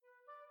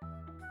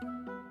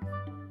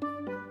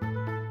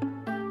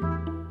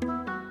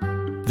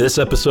This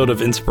episode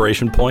of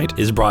Inspiration Point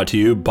is brought to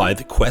you by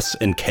the Quests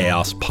and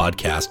Chaos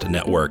Podcast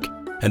Network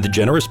and the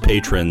generous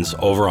patrons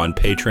over on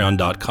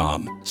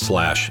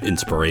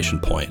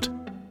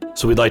patreon.com/inspirationpoint.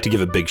 So we'd like to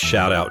give a big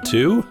shout out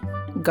to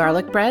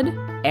Garlic Bread,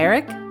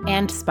 Eric,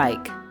 and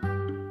Spike.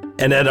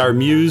 And at our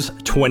Muse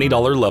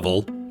 $20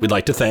 level, we'd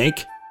like to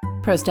thank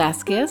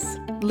Prostaskius,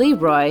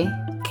 Leroy,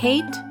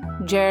 Kate,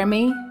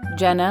 Jeremy,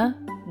 Jenna,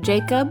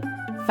 Jacob,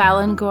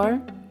 Falangor,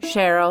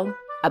 Cheryl,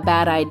 A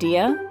Bad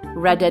Idea,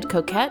 Red Dead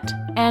Coquette,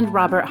 and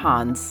Robert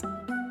Hans.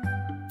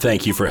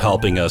 Thank you for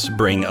helping us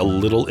bring a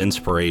little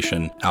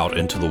inspiration out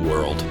into the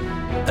world.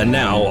 And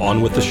now,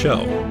 on with the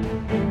show.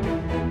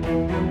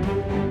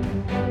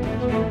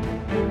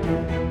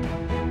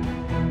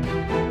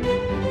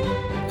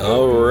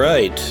 All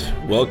right,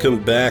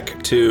 welcome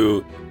back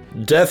to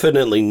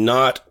definitely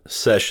not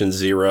session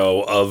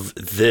 0 of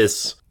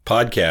this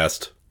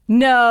podcast.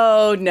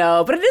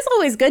 No, but it is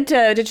always good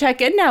to check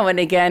in now and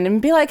again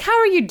and be like, how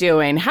are you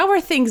doing? How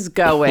are things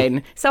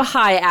going? So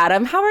hi,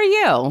 Adam. How are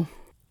you?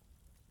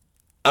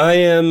 I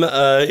am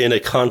in a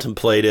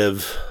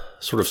contemplative,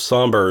 sort of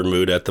somber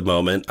mood at the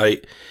moment. I'm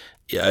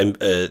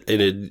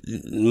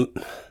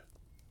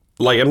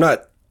I'm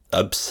not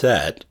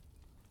upset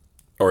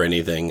or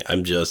anything.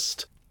 I'm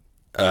just,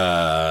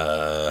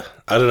 I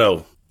don't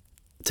know,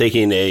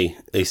 taking a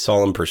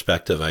solemn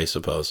perspective, I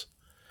suppose.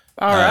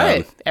 All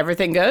right.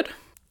 Everything good?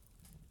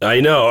 I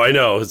know.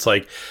 It's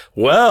like,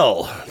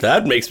 well,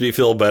 that makes me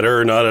feel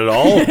better. Not at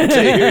all to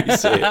hear you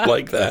say it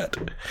like that,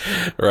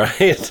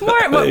 right?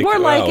 More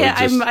like it.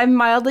 I'm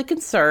mildly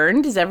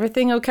concerned. Is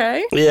everything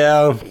okay?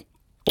 Yeah.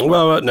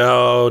 Well,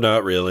 no,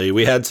 not really.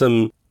 We had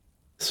some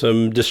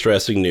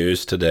distressing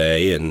news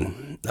today,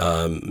 and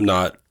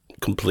not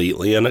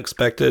completely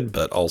unexpected,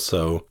 but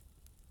also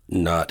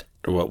not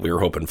what we were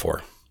hoping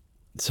for.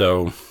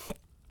 So.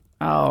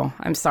 Oh,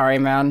 I'm sorry,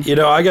 man.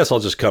 I guess I'll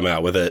just come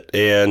out with it,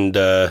 and.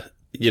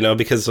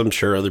 Because I'm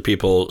sure other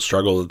people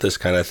struggle with this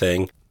kind of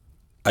thing.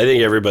 I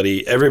think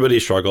everybody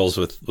struggles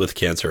with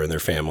cancer in their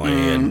family.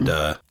 And,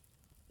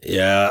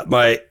 it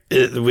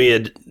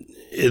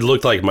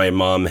looked like my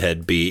mom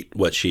had beat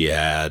what she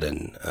had,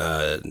 and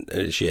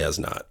she has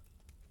not.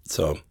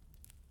 So.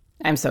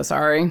 I'm so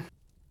sorry.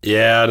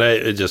 Yeah, and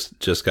I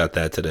just got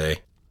that today.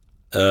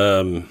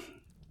 But,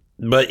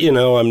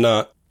 I'm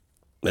not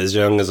as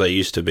young as I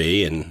used to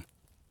be, and,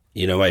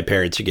 my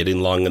parents are getting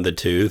long in the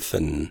tooth,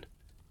 and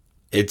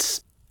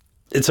it's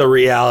a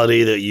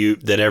reality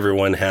that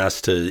everyone has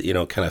to,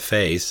 kind of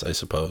face, I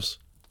suppose.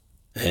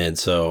 And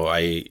so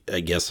I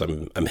guess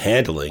I'm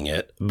handling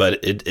it, but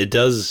it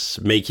does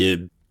make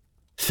you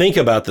think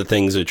about the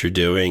things that you're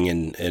doing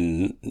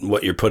and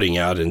what you're putting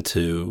out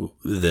into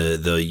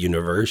the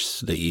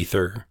universe, the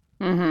ether.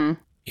 Mm-hmm.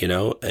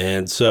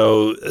 And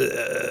so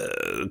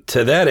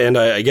to that end,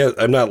 I guess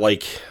I'm not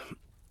like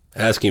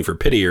asking for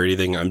pity or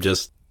anything. I'm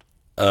just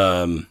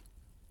I'm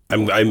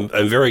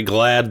very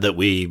glad that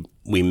we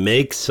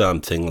make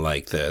something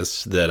like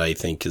this that I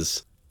think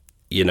is,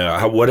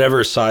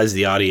 whatever size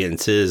the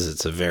audience is,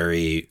 it's a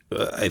very,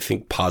 I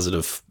think,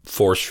 positive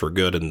force for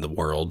good in the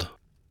world.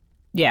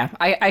 Yeah,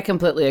 I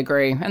completely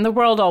agree. And the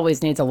world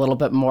always needs a little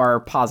bit more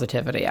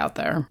positivity out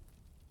there.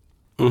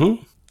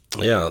 Mm-hmm.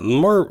 Yeah,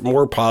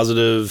 more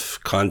positive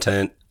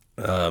content.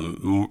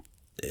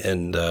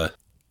 And I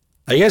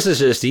guess it's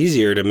just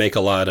easier to make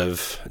a lot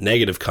of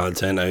negative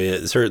content. I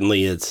mean,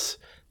 certainly it's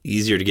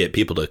easier to get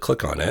people to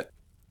click on it.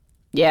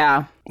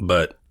 Yeah.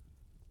 But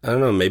I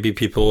don't know, maybe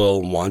people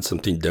will want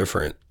something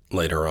different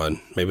later on.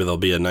 Maybe there'll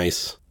be a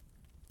nice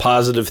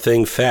positive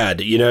thing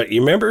fad. You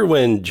remember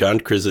when John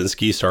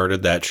Krasinski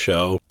started that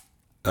show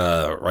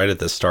right at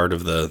the start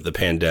of the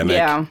pandemic?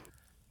 Yeah.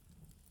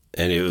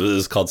 And it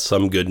was called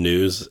Some Good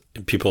News.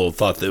 People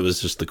thought that it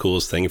was just the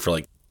coolest thing for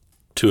like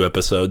 2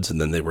 episodes, and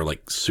then they were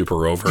like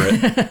super over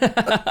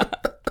it.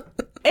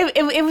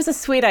 It was a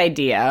sweet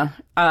idea.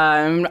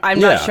 I'm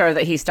not sure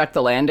that he stuck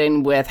the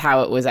landing with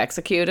how it was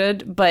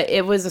executed, but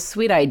it was a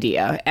sweet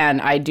idea. And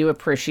I do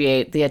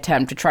appreciate the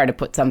attempt to try to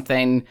put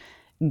something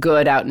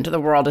good out into the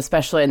world,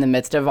 especially in the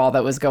midst of all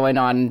that was going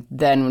on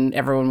then when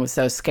everyone was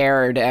so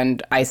scared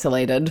and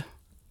isolated.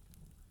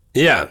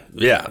 Yeah.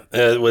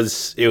 It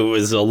was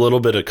a little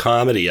bit of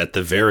comedy at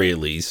the very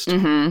least,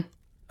 mm-hmm.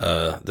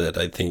 That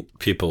I think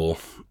people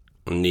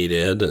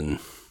needed. And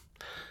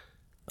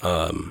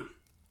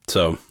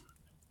so...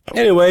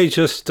 Anyway,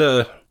 just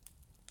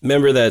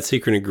remember that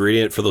secret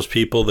ingredient for those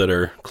people that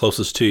are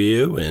closest to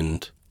you,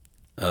 and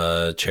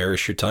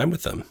cherish your time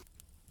with them.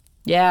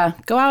 Yeah,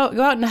 go out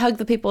and hug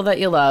the people that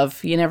you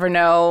love. You never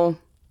know.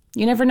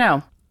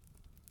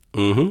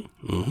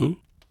 Mm-hmm.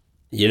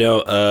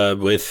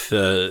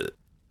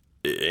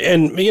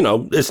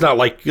 It's not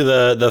like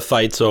the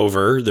fight's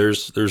over.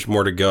 There's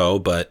more to go,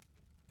 but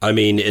I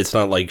mean, it's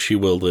not like she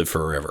will live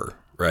forever,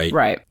 right?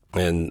 Right.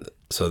 And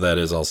so that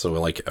is also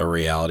like a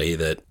reality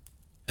that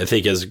I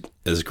think as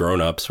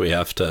grown-ups we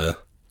have to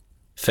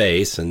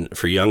face. And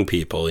for young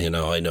people,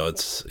 I know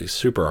it's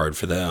super hard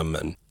for them.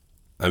 And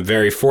I'm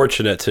very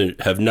fortunate to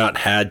have not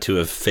had to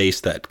have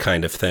faced that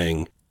kind of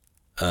thing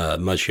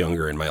much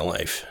younger in my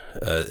life,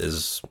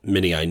 as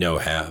many I know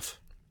have.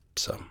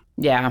 So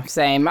yeah,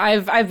 same.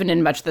 I've been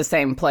in much the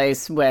same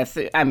place with.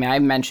 I mean, I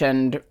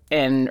mentioned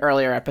in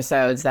earlier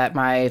episodes that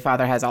my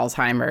father has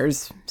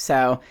Alzheimer's,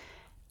 so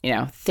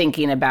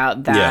thinking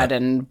about that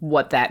and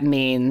what that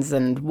means,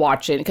 and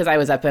watching, because I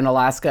was up in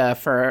Alaska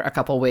for a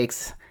couple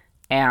weeks,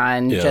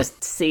 and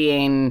just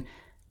seeing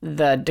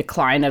the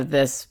decline of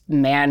this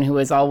man who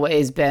has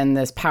always been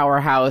this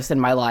powerhouse in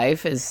my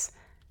life it's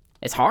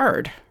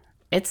hard.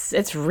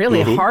 It's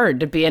really hard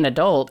to be an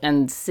adult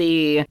and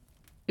see,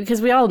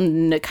 because we all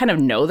kind of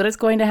know that it's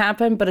going to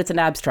happen, but it's an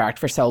abstract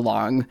for so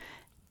long,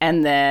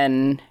 and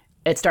then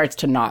it starts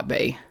to not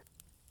be.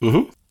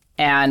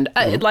 And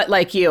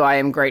like you, I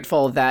am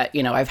grateful that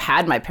I've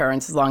had my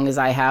parents as long as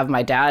I have.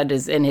 My dad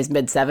is in his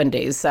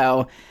mid-70s,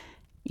 so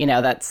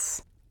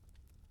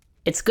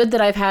it's good that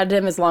I've had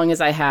him as long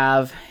as I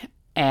have,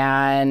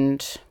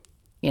 and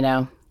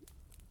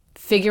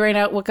figuring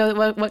out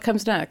what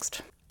comes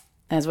next,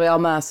 as we all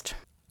must.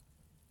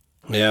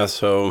 Yeah,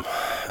 so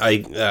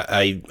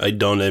I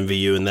don't envy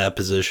you in that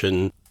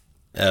position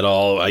at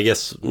all. I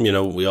guess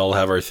we all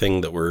have our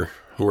thing that we're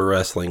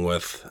wrestling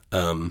with.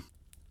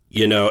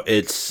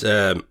 It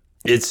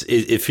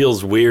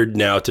feels weird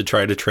now to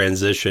try to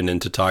transition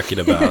into talking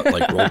about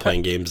like role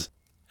playing games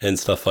and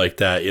stuff like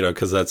that.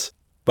 Because that's.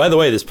 By the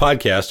way, this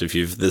podcast,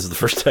 this is the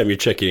first time you're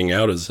checking it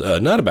out, is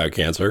not about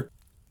cancer.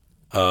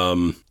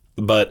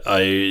 But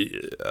I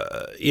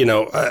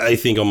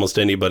think almost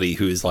anybody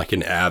who's like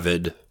an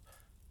avid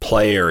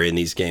player in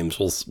these games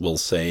will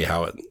say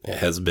how it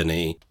has been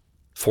a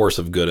force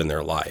of good in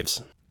their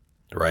lives,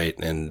 right?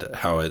 And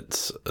how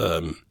it's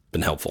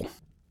been helpful.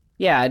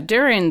 Yeah,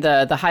 during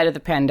the height of the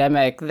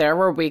pandemic, there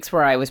were weeks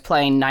where I was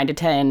playing 9 to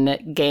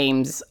 10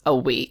 games a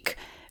week,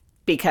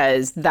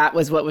 because that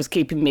was what was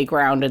keeping me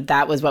grounded.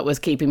 That was what was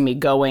keeping me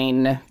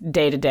going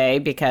day to day,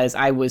 because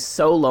I was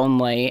so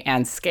lonely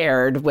and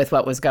scared with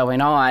what was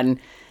going on,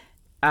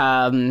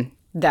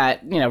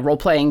 that,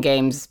 role-playing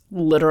games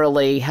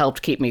literally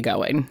helped keep me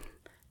going.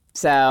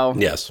 So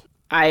yes,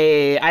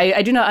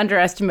 I do not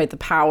underestimate the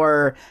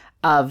power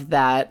of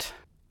that.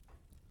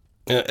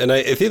 And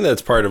I think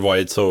that's part of why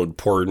it's so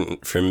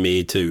important for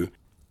me to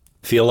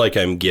feel like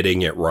I'm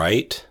getting it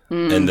right,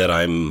 and that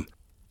I'm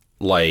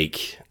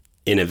like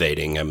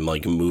innovating. I'm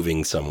like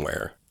moving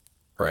somewhere,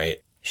 right?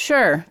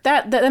 Sure,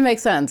 that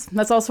makes sense.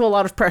 That's also a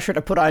lot of pressure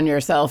to put on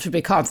yourself to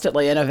be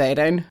constantly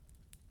innovating.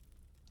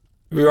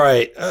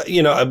 Right.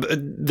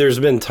 There's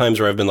been times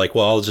where I've been like,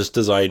 well, I'll just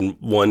design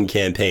one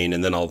campaign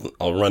and then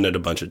I'll run it a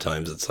bunch of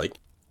times. It's like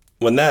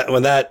when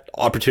that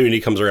opportunity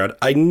comes around,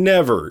 I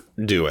never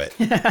do it.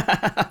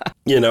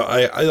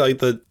 I like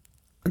that.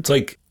 It's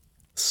like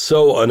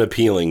so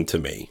unappealing to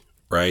me,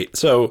 right?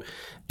 So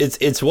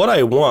it's what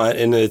I want,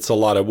 and it's a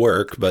lot of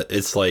work, but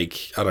it's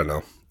like, I don't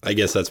know. I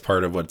guess that's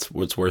part of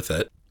what's worth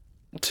it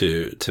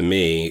to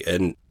me.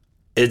 And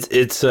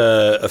it's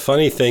a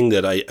funny thing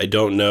that I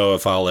don't know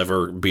if I'll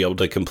ever be able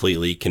to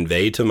completely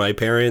convey to my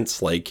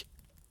parents, like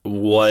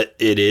what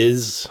it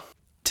is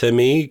to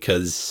me,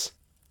 because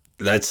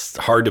that's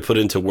hard to put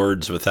into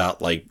words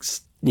without like,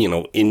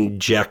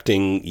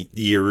 injecting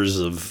years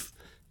of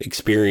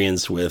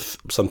experience with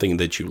something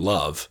that you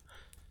love.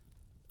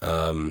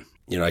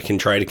 I can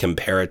try to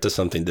compare it to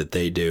something that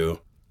they do.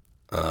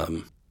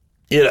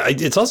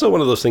 It's also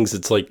one of those things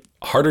that's like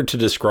harder to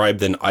describe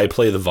than I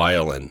play the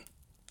violin.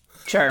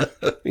 Sure.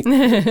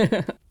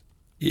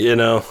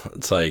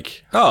 It's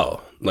like,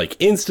 like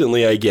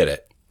instantly I get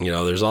it.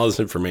 There's all this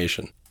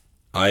information.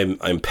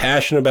 I'm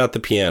passionate about the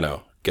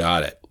piano.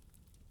 Got it.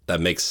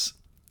 That makes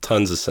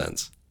tons of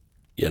sense.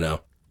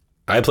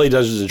 I play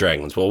Dungeons and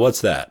Dragons. Well,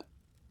 what's that?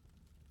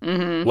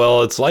 Mm-hmm.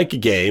 Well, it's like a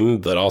game,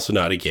 but also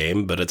not a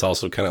game, but it's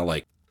also kind of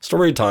like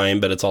story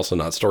time, but it's also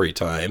not story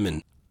time.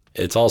 And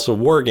it's also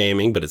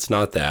wargaming, but it's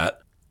not that.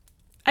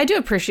 I do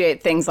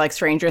appreciate things like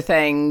Stranger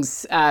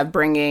Things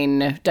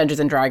bringing Dungeons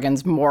and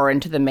Dragons more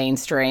into the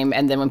mainstream.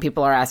 And then when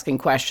people are asking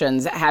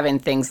questions, having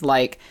things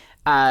like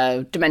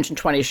Dimension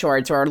 20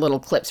 shorts or little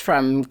clips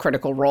from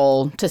Critical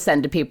Role to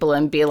send to people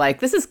and be like,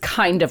 this is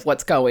kind of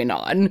what's going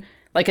on.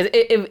 Like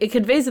it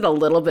conveys it a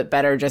little bit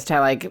better just to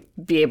like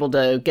be able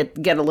to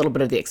get a little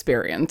bit of the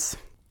experience.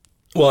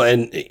 Well,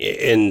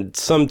 and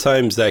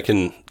sometimes that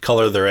can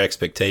color their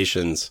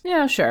expectations.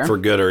 Yeah, sure. For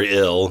good or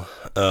ill.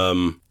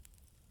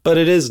 But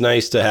it is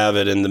nice to have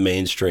it in the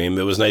mainstream.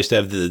 It was nice to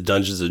have the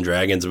Dungeons and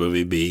Dragons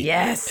movie be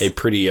a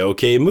pretty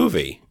okay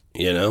movie.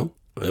 It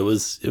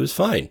was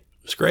fine. It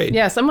was great.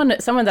 Yeah, someone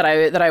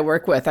that I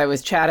work with, I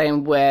was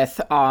chatting with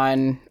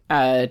on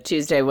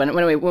Tuesday when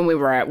we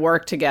were at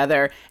work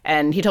together,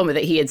 and he told me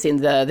that he had seen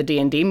the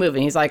D&D movie.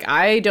 And he's like,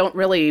 he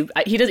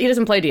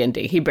doesn't play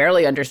D&D. He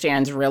barely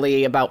understands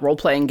really about role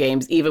playing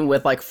games, even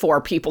with like 4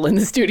 people in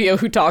the studio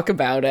who talk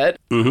about it.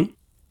 Mm-hmm.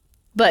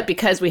 But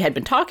because we had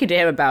been talking to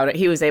him about it,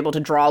 he was able to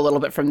draw a little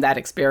bit from that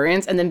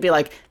experience and then be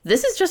like,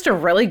 this is just a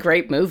really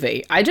great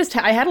movie. I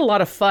had a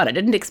lot of fun. I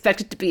didn't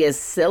expect it to be as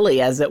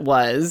silly as it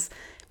was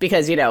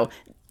because,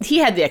 he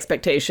had the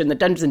expectation that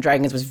Dungeons and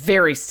Dragons was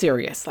very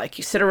serious. Like,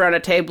 you sit around a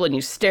table and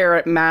you stare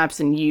at maps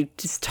and you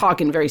just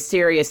talk in very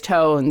serious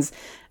tones.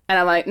 And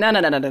I'm like,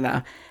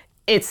 no.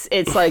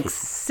 It's like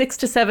 6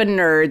 to 7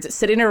 nerds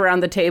sitting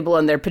around the table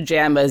in their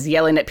pajamas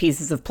yelling at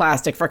pieces of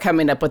plastic for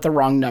coming up with the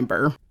wrong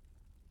number.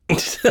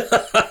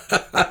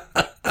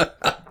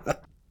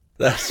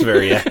 That's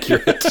very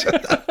accurate.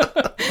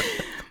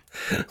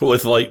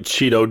 With like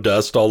Cheeto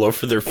dust all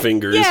over their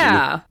fingers.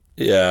 Yeah.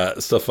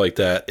 And, stuff like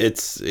that. It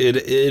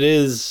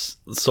is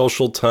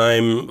social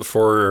time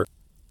for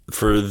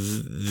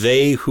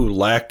they who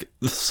lack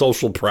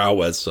social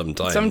prowess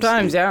sometimes.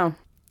 Sometimes, yeah.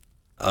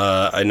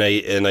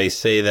 And I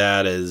say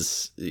that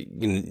as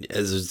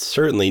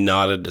certainly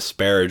not a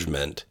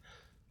disparagement.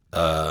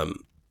 I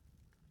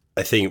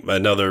think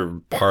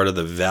another part of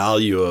the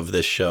value of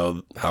this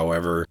show,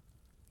 however,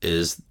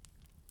 is,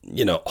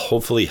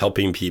 hopefully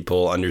helping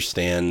people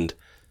understand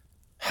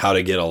how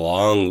to get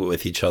along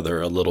with each other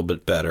a little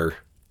bit better.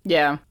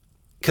 Yeah.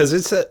 Because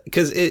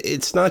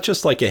it's not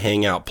just like a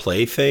hangout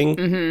play thing.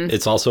 Mm-hmm.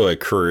 It's also a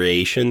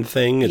creation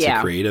thing. It's a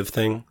creative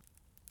thing.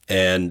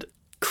 And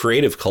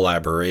creative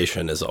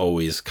collaboration is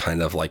always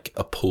kind of like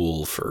a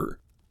pool for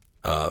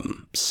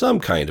some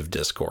kind of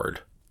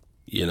discord,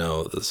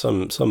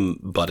 some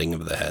butting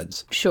of the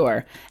heads.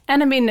 Sure.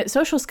 And I mean,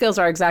 social skills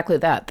are exactly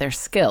that. They're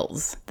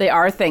skills. They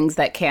are things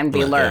that can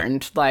be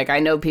learned. Yeah. Like, I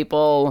know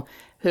people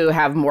who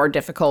have more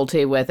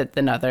difficulty with it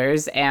than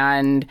others.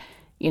 And,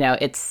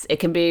 it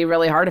can be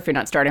really hard if you're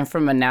not starting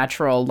from a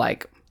natural,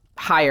 like,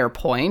 higher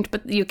point,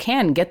 but you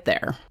can get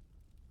there.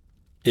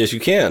 Yes, you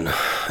can.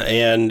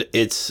 And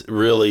it's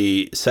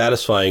really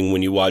satisfying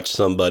when you watch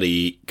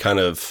somebody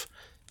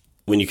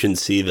when you can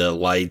see the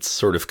lights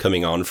sort of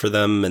coming on for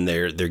them and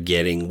they're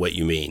getting what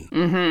you mean,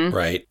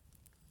 right?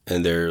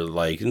 And they're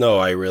like, no,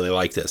 I really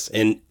like this.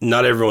 And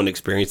not everyone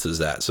experiences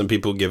that. Some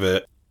people give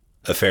it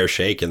a fair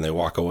shake and they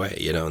walk away,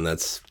 and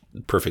that's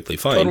perfectly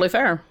fine. Totally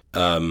fair.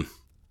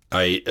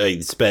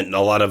 I spent a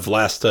lot of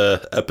last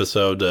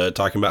episode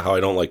talking about how I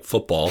don't like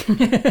football.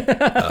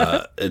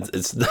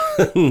 It's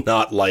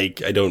not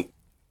like I don't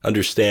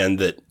understand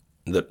that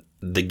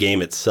the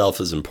game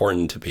itself is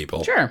important to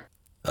people. Sure.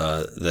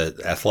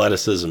 That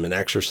athleticism and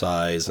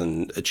exercise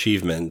and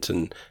achievement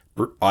and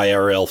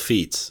IRL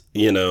feats,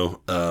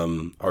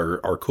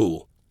 are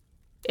cool.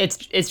 It's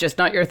just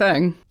not your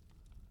thing.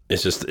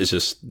 It's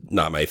just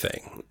not my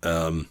thing.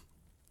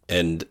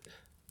 And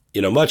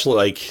much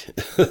like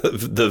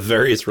the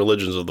various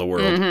religions of the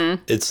world,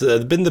 it's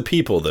been the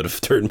people that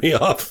have turned me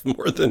off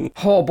more than...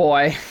 Oh,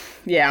 boy.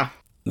 Yeah.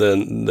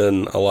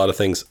 Than a lot of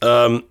things.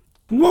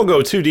 We won't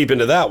go too deep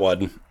into that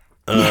one.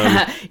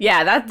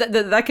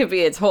 That could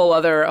be its a whole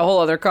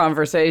other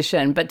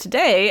conversation. But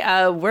today,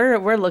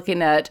 we're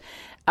looking at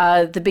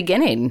the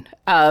beginning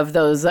of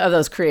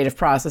those creative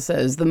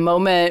processes, the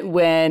moment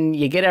when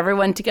you get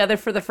everyone together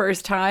for the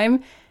first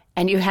time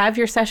and you have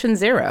your session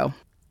 0.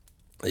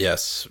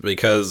 Yes,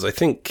 because I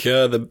think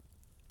the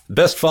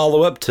best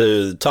follow-up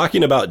to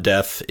talking about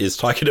death is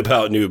talking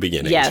about new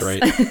beginnings,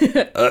 right?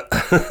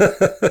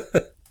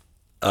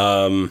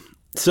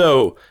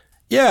 So,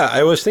 yeah,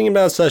 I was thinking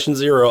about session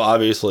 0,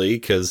 obviously,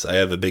 because I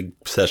have a big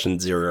session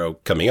 0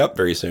 coming up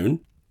very soon.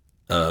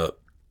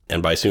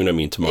 And by soon, I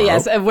mean tomorrow.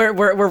 Yes,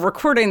 we're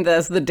recording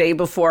this the day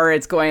before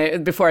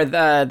before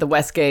the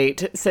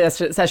Westgate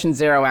session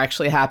 0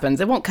 actually happens.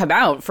 It won't come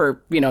out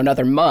for,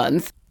 another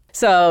month.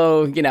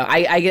 So,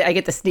 I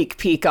get the sneak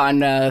peek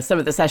on some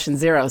of the session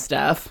 0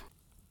 stuff.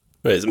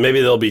 Right,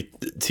 maybe there'll be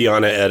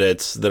Tiana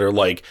edits that are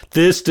like,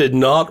 this did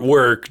not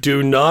work.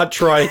 Do not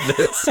try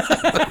this.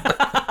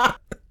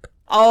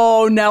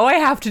 Oh, now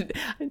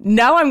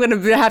I'm going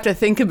to have to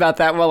think about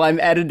that while I'm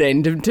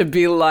editing to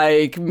be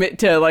like,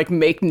 to like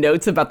make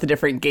notes about the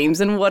different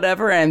games and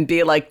whatever and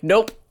be like,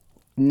 nope,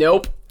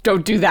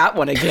 don't do that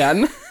one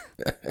again.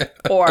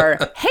 Or,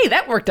 hey,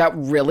 that worked out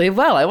really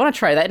well. I want to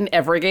try that in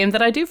every game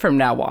that I do from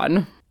now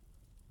on.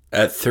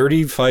 At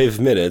 35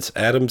 minutes,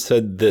 Adam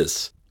said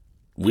this.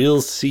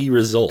 We'll see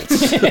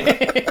results.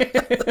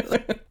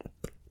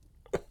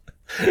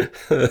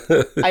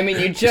 I mean,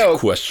 you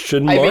joke.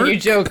 Question mark? I mean, you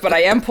joke, but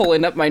I am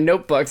pulling up my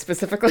notebook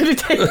specifically to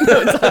take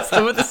notes on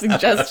some of the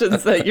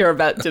suggestions that you're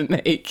about to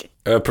make.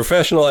 A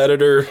professional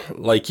editor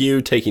like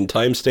you taking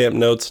timestamp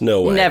notes?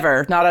 No way.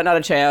 Never. Not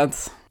a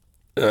chance.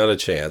 Not a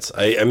chance.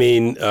 I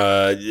mean,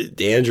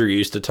 Andrew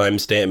used to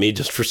timestamp me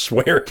just for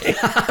swearing.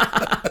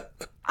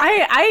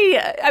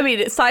 I mean,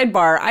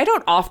 sidebar, I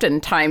don't often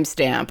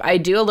timestamp. I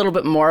do a little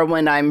bit more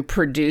when I'm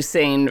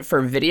producing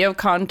for video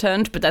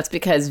content, but that's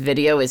because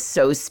video is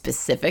so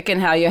specific in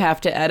how you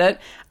have to edit.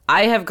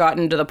 I have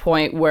gotten to the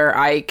point where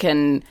I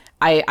can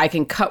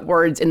cut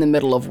words in the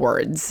middle of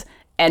words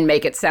and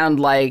make it sound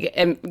like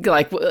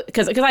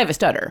because I have a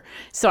stutter,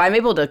 so I'm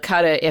able to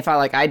cut it. If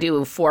I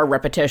do 4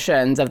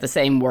 repetitions of the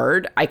same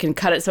word, I can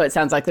cut it so it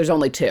sounds like there's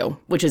only 2,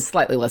 which is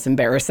slightly less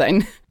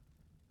embarrassing.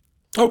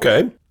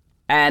 Okay.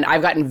 And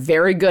I've gotten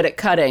very good at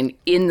cutting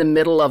in the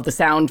middle of the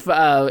sound,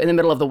 in the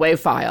middle of the WAV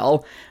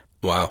file.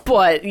 Wow.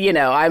 But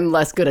I'm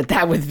less good at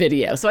that with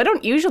video, so I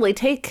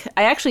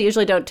actually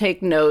usually don't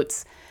take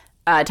notes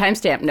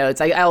timestamp notes.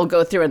 I'll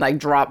go through and like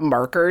drop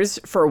markers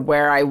for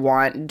where I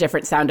want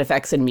different sound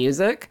effects and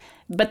music.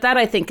 But that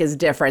I think is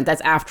different.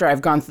 That's after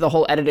I've gone through the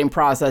whole editing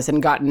process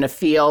and gotten a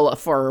feel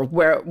for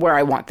where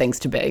I want things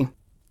to be.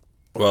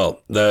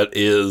 Well, that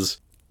is,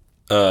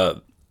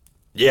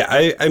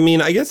 yeah, I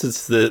mean, I guess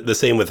it's the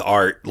same with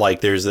art. Like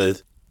there's a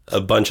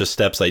bunch of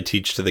steps I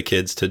teach to the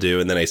kids to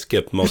do, and then I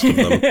skip most of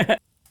them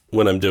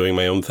when I'm doing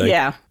my own thing.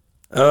 Yeah.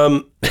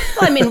 Well,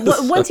 I mean,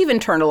 once you've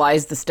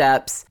internalized the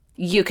steps,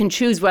 you can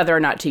choose whether or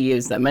not to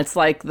use them. It's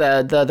like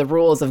the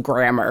rules of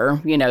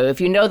grammar. You know, if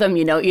you know them,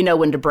 you know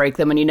when to break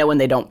them, and you know when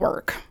they don't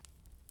work.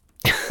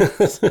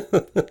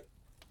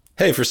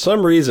 Hey, for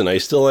some reason, I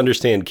still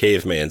understand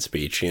caveman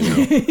speech, you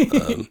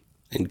know,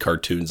 in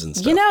cartoons and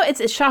stuff. You know,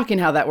 it's shocking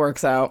how that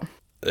works out.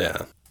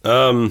 Yeah.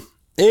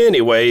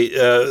 Anyway,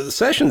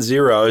 Session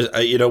Zero,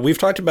 you know, we've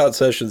talked about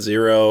Session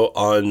Zero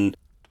on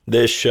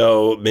this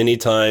show many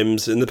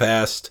times in the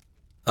past.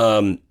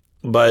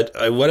 But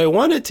what I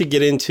wanted to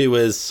get into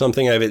is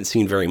something I haven't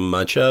seen very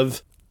much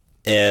of,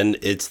 and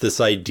it's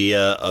this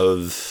idea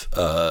of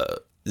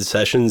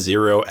Session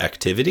Zero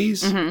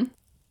activities,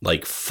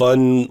 like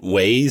fun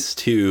ways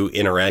to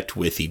interact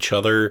with each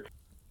other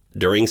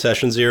during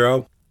Session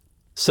Zero.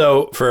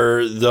 So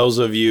for those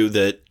of you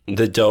that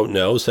don't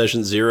know,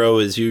 Session Zero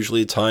is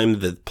usually a time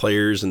that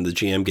players and the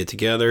GM get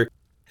together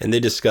and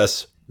they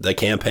discuss the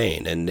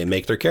campaign and they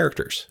make their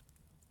characters.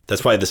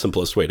 That's probably the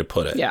simplest way to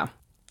put it. Yeah.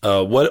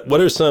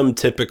 What are some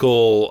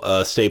typical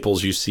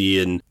staples you see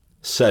in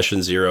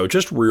Session Zero,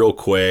 just real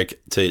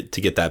quick to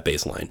get that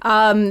baseline?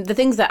 The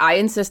things that I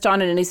insist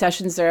on in any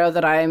Session Zero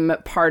that I'm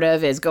part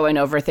of is going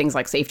over things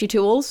like safety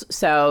tools.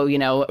 So, you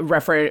know,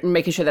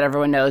 making sure that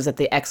everyone knows that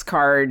the X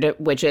card,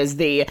 which is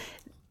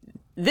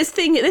this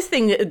thing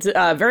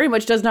very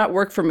much does not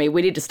work for me.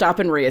 We need to stop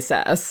and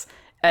reassess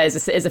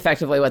is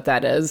effectively what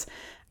that is.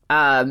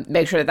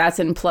 Make sure that that's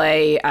in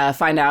play,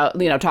 find out,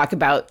 you know, talk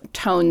about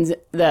tones,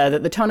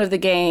 the tone of the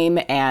game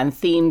and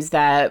themes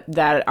that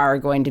are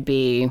going to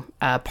be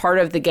part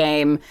of the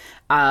game.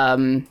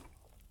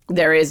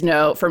 There is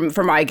no,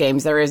 for my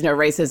games, there is no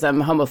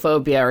racism,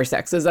 homophobia, or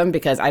sexism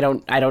because I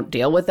don't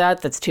deal with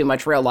that. That's too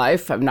much real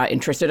life. I'm not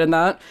interested in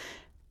that.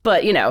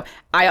 But, you know,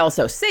 I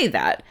also say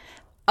that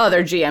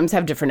other GMs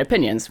have different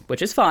opinions,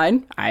 which is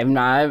fine. I'm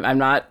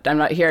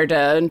not here to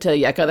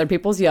yuck other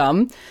people's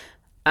yum.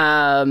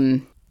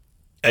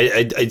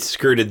 I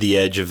skirted the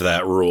edge of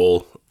that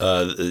rule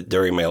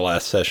during my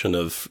last session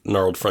of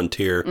Gnarled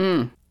Frontier,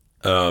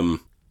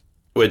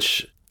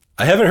 which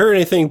I haven't heard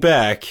anything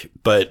back,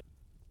 but,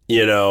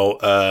 you know,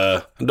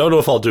 I don't know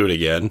if I'll do it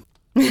again.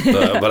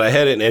 But I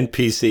had an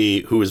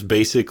NPC who was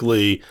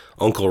basically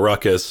Uncle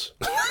Ruckus,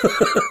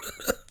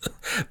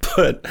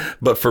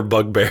 but for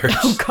bugbears.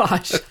 Oh,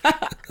 gosh.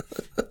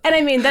 And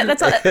I mean,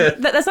 that's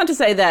not to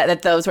say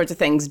that those sorts of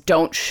things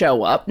don't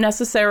show up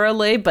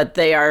necessarily, but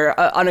they are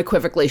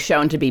unequivocally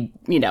shown to be,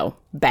 you know,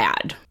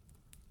 bad.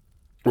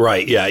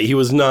 Right. Yeah.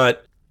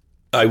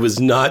 I was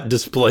not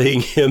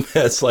displaying him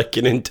as like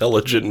an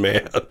intelligent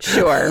man.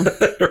 Sure.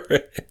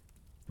 Right.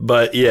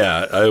 But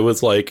yeah, I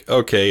was like,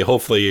 okay,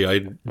 hopefully I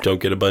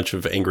don't get a bunch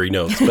of angry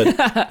notes. But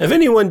if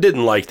anyone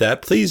didn't like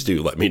that, please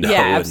do let me know.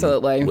 Yeah,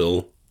 absolutely. And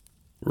we'll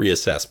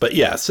reassess. But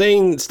yeah,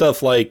 saying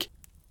stuff like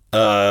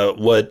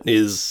what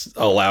is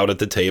allowed at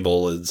the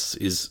table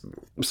is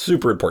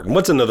super important.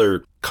 What's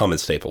another common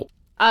staple?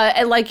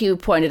 And like you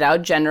pointed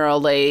out,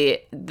 generally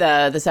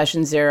the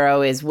Session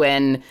Zero is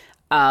when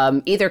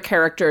either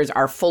characters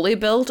are fully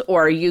built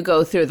or you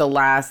go through the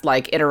last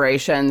like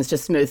iterations to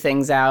smooth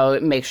things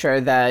out, make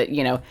sure that,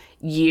 you know,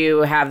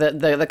 you have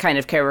the kind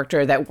of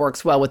character that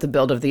works well with the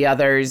build of the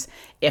others.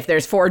 If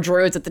there's 4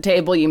 druids at the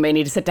table, you may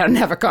need to sit down and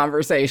have a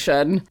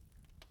conversation.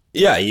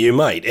 Yeah, you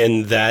might.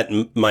 And that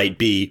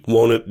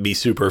won't it be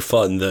super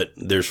fun that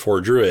there's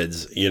 4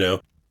 druids, you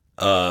know?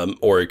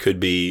 Or it could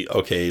be,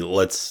 okay,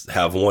 let's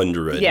have 1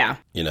 druid. Yeah.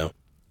 You know?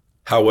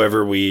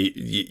 However, we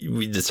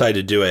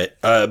decided to do it.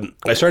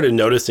 I started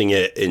noticing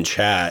it in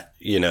chat,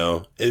 you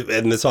know,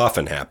 and this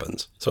often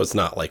happens, so it's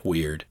not like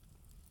weird.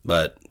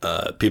 But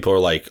people are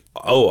like,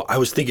 "Oh, I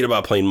was thinking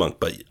about playing monk,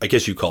 but I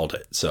guess you called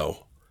it."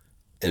 So,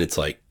 and it's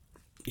like,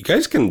 you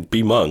guys can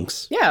be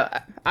monks.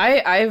 Yeah,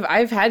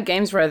 I've had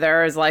games where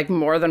there is like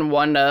more than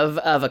one of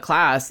a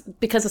class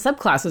because the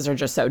subclasses are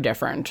just so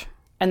different,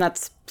 and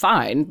that's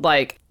fine.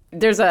 Like.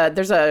 There's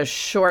a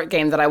short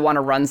game that I want to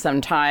run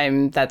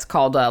sometime that's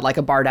called like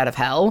a Bard Out of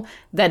Hell.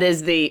 That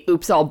is the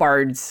Oops All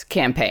Bards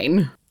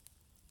campaign.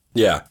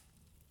 Yeah.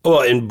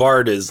 Well, and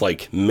Bard is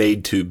like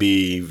made to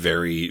be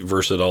very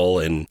versatile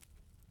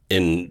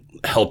and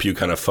help you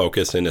kind of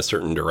focus in a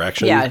certain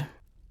direction. Yeah.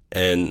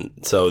 And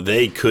so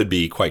they could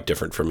be quite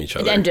different from each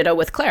other. And ditto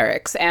with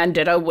clerics, and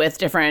ditto with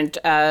different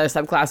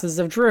subclasses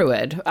of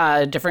druid.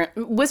 Different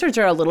wizards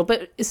are a little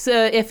bit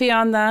iffy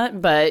on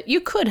that, but you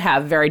could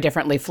have very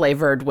differently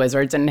flavored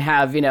wizards and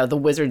have, you know, the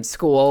wizard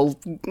school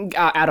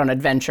out on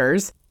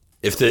adventures.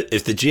 If the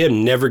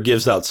GM never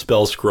gives out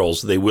spell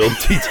scrolls, they will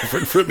be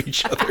different from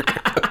each other.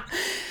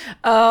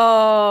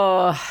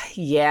 Oh,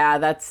 yeah,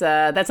 that's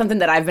something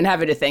that I've been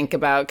having to think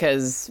about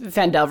because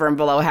Fandelver and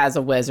Below has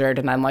a wizard,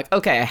 and I'm like,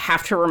 okay, I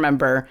have to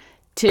remember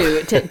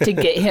to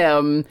get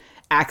him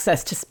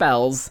access to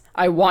spells.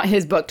 I want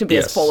his book to be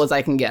as full as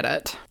I can get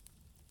it.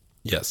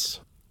 Yes.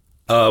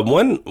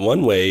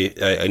 One way,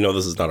 I know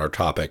this is not our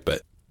topic,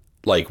 but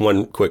like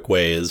one quick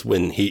way is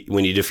when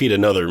you defeat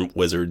another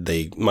wizard,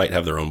 they might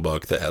have their own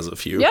book that has a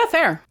few. Yeah,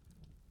 fair.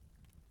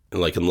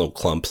 Like in little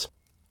clumps.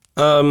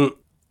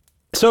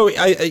 So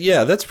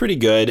that's pretty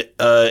good.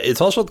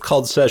 It's also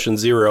called Session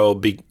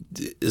 0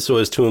 so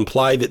as to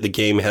imply that the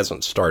game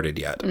hasn't started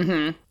yet.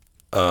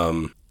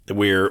 Mm-hmm.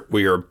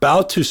 We're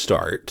about to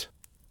start,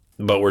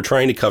 but we're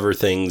trying to cover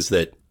things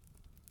that,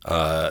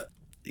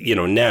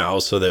 now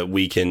so that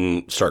we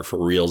can start for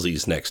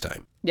realsies next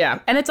time. Yeah,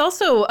 and it's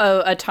also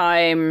a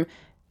time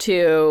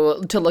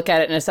to look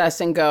at it and assess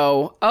and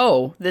go,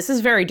 oh, this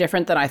is very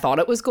different than I thought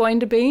it was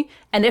going to be.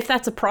 And if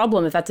that's a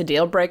problem, if that's a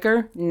deal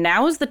breaker,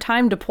 now is the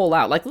time to pull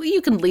out. Like,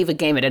 you can leave a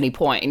game at any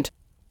point.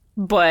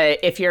 But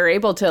if you're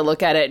able to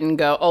look at it and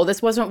go, oh,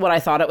 this wasn't what I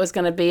thought it was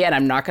going to be, and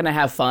I'm not going to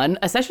have fun,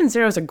 a Session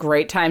 0 is a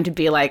great time to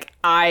be like,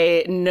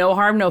 no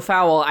harm, no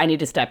foul, I need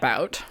to step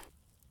out.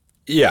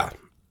 Yeah.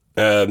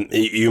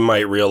 You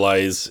might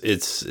realize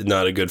it's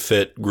not a good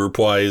fit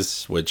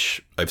group-wise,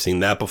 which I've seen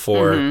that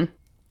before. Mm-hmm.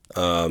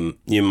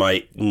 You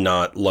might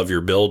not love your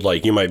build.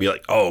 Like, you might be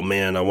like, oh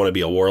man, I want to be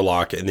a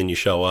warlock. And then you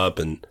show up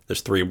and there's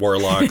 3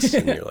 warlocks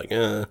and you're like,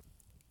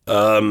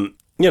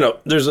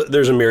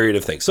 there's a myriad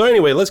of things. So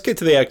anyway, let's get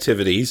to the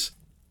activities.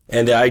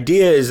 And the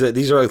idea is that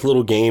these are like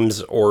little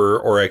games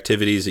or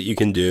activities that you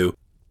can do,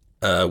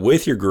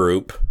 with your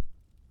group.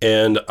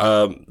 And,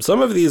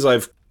 some of these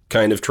I've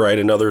kind of tried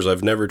and others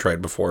I've never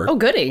tried before. Oh,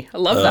 goody. I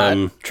love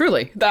that.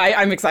 Truly.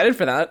 I'm excited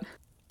for that.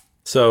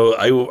 So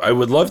I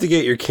would love to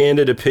get your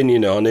candid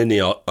opinion on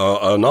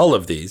on all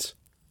of these.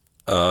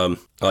 Wow,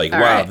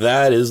 right.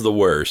 That is the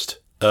worst.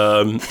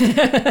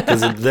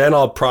 Because then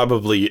I'll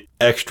probably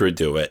extra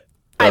do it.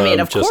 I mean,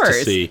 of course,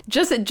 to see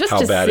just how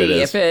to bad see it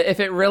is. if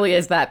it really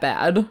is that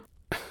bad.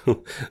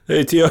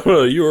 Hey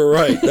Tiana, you were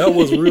right. That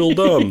was real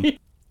dumb.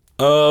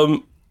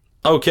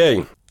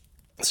 Okay.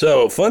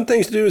 So fun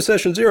things to do in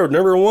Session 0.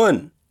 Number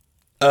 1.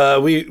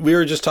 We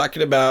were just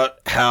talking about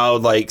how,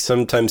 like,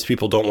 sometimes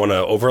people don't want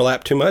to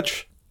overlap too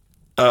much.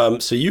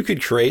 So you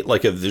could create,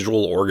 like, a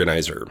visual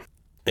organizer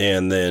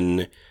and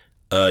then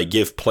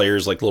give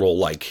players, like, little,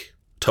 like,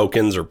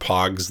 tokens or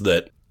pogs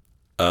that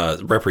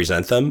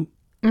represent them.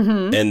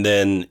 Mm-hmm. And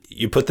then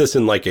you put this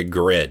in, like, a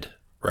grid,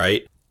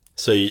 right?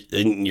 So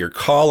your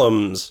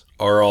columns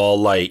are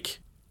all, like,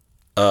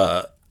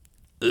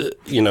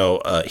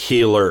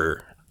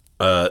 healer,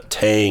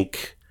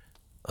 tank,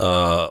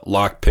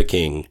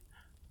 lockpicking,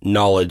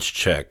 knowledge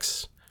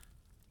checks,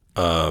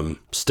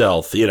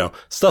 stealth,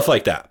 stuff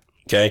like that.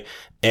 Okay.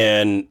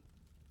 And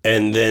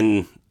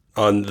then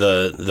on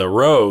the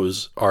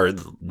rows are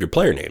your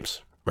player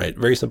names, right?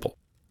 Very simple.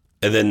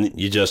 And then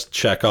you just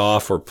check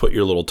off or put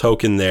your little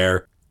token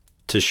there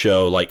to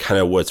show, like, kind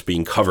of what's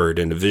being covered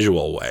in a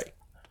visual way.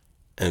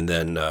 And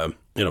then,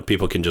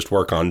 people can just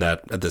work on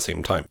that at the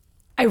same time.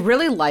 I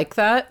really like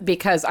that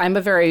because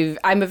I'm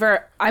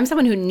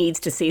someone who needs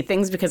to see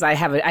things because I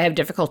have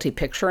difficulty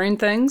picturing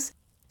things.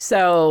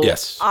 So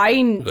yes,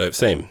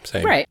 same.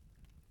 Right.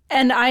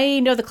 And I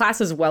know the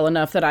classes well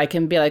enough that I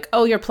can be like,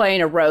 oh, you're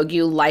playing a rogue,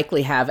 you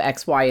likely have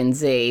X, Y, and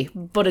Z.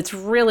 But it's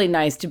really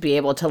nice to be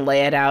able to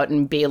lay it out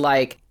and be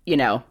like,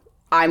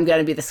 I'm going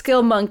to be the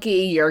skill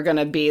monkey. You're going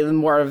to be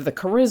more of the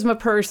charisma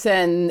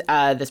person.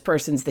 This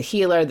person's the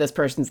healer. This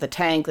person's the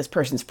tank. This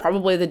person's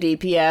probably the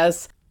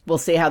DPS. We'll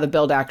see how the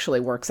build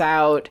actually works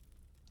out.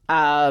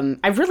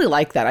 I really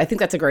like that. I think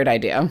that's a great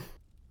idea.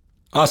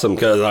 Awesome,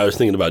 because I was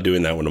thinking about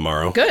doing that one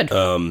tomorrow. Good.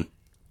 And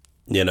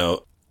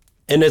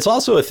it's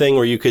also a thing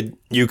where you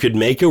could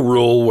make a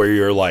rule where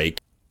you're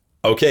like,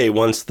 okay,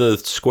 once the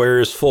square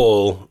is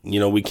full,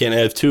 we can't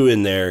have 2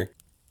 in there.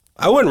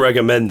 I wouldn't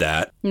recommend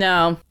that.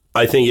 No.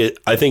 I think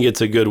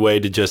it's a good way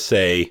to just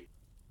say,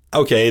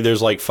 okay,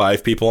 there's like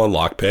 5 people on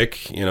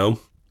lockpick,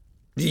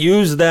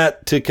 use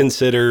that to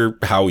consider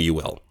how you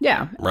will.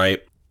 Yeah.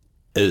 Right?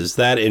 Is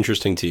that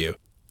interesting to you?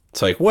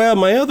 It's like, well,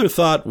 my other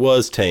thought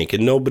was tank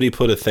and nobody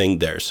put a thing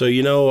there. So,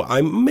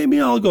 maybe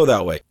I'll go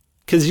that way.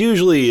 Because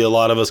usually a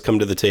lot of us come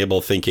to the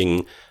table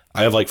thinking,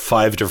 I have like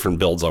 5 different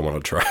builds I want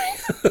to try.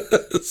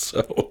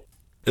 So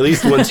at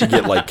least once you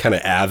get like kind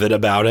of avid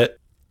about it.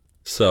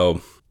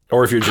 So,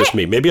 or if you're just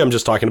me, maybe I'm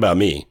just talking about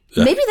me.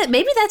 Maybe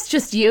that's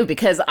just you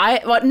because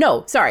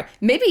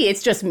maybe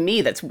it's just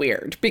me that's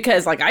weird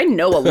because like I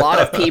know a lot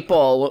of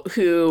people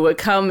who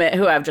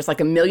have just like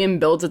a million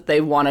builds that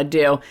they want to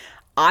do.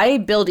 I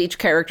build each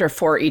character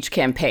for each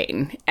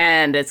campaign,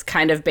 and it's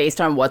kind of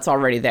based on what's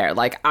already there.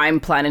 Like, I'm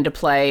planning to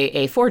play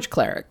a Forge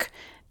Cleric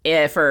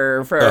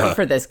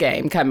for this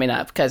game coming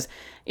up, because,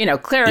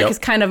 Cleric is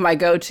kind of my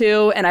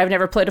go-to, and I've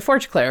never played a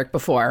Forge Cleric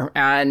before.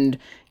 And,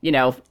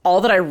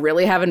 all that I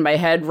really have in my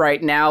head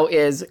right now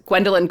is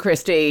Gwendolyn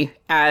Christie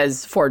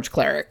as Forge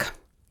Cleric.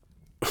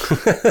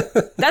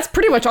 That's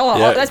pretty much all.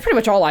 Yeah. That's pretty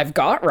much all I've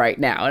got right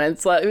now, and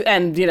it's like,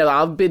 and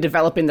I'll be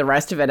developing the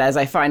rest of it as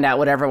I find out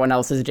what everyone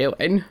else is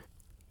doing.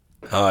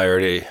 Oh,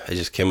 I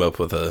just came up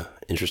with a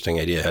interesting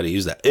idea how to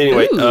use that.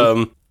 Anyway,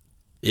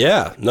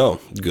 yeah, no,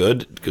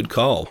 good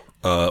call.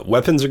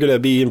 Weapons are going to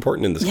be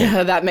important in this game.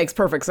 Yeah, that makes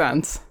perfect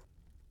sense.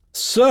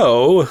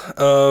 So,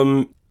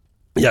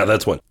 yeah,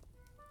 that's one.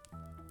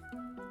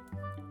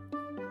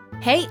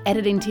 Hey,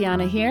 Editing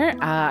Tiana here.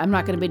 I'm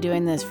not going to be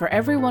doing this for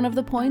every one of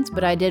the points,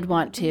 but I did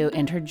want to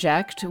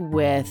interject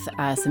with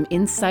some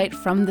insight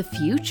from the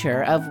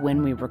future of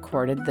when we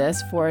recorded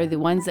this for the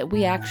ones that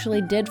we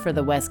actually did for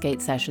the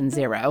Westgate Session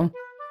 0.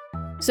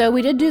 So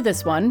we did do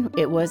this one.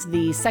 It was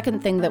the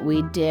second thing that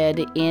we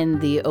did in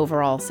the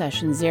overall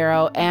Session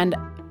 0, and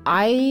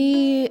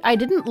I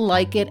didn't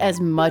like it as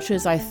much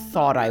as I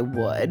thought I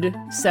would.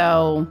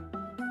 So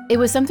it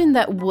was something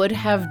that would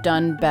have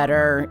done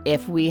better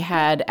if we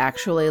had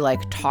actually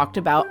talked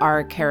about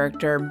our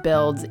character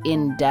builds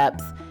in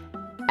depth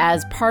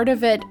as part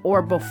of it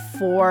or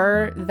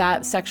before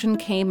that section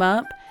came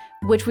up,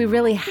 which we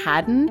really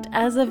hadn't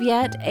as of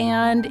yet,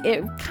 and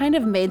it kind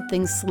of made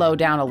things slow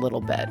down a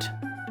little bit.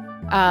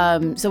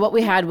 So what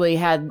we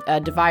had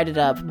a divided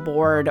up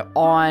board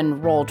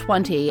on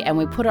Roll20, and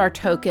we put our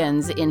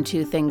tokens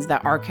into things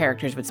that our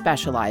characters would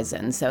specialize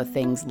in. So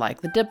things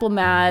like the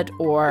diplomat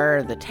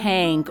or the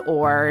tank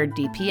or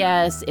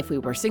DPS, if we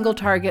were single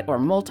target or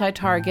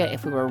multi-target,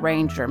 if we were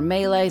ranged or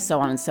melee, so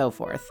on and so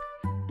forth.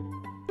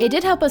 It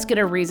did help us get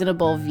a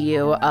reasonable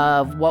view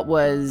of what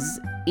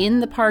was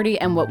in the party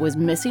and what was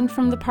missing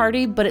from the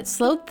party, but it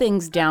slowed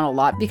things down a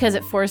lot because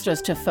it forced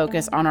us to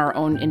focus on our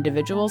own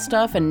individual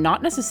stuff and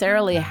not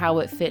necessarily how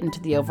it fit into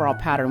the overall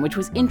pattern, which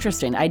was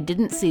interesting. I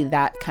didn't see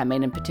that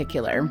coming in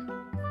particular.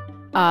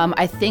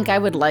 I think I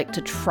would like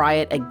to try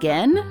it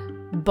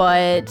again,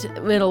 but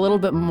in a little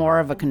bit more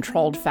of a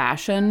controlled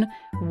fashion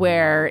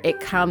where it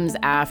comes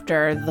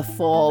after the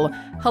full,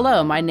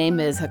 hello, my name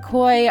is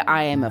Hakoi,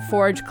 I am a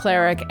Forge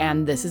Cleric,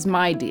 and this is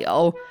my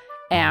deal.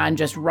 And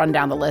just run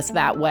down the list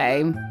that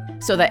way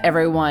so that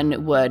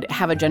everyone would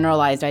have a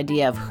generalized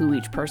idea of who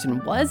each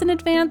person was in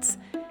advance.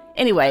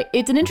 Anyway,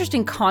 it's an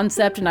interesting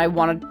concept and I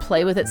wanted to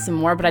play with it some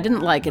more, but I didn't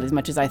like it as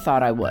much as I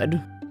thought I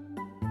would.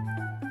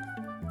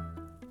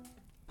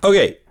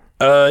 Okay,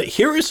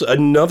 here is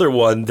another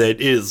one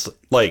that is,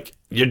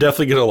 you're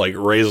definitely going to,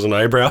 raise an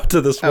eyebrow to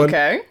this one.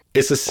 Okay.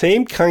 It's the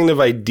same kind of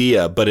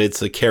idea, but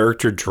it's a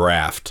character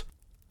draft.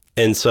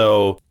 And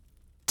so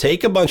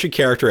take a bunch of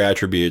character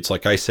attributes,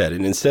 like I said,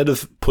 and instead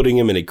of putting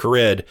them in a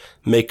grid,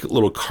 make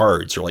little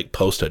cards or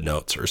Post-it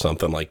notes or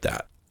something like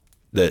that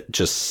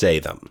just say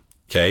them,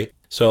 okay?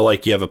 So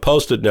you have a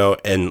Post-it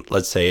note and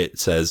let's say it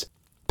says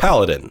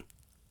Paladin,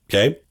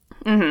 okay?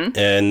 Mm-hmm.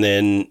 And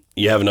then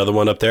you have another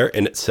one up there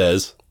and it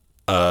says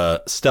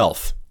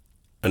Stealth.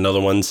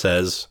 Another one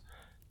says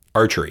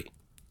Archery,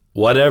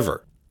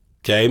 whatever,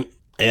 okay?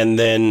 And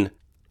then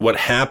what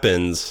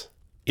happens,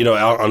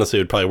 honestly,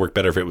 it would probably work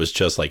better if it was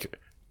just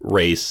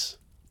race,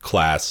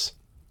 class,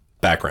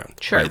 background.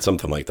 Sure. Right?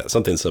 Something like that.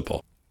 Something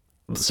simple.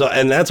 So,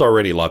 and that's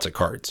already lots of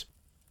cards.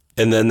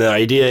 And then the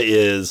idea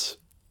is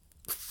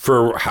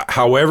for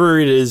however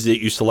it is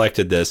that you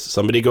selected this,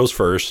 somebody goes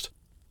first,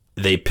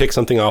 they pick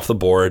something off the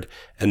board,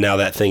 and now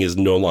that thing is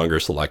no longer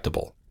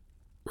selectable.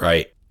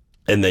 Right?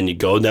 And then you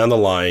go down the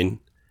line,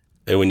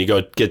 and when you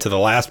get to the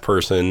last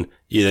person,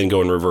 you then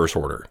go in reverse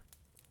order.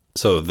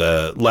 So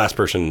the last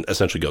person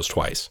essentially goes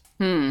twice.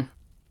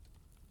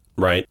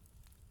 Right?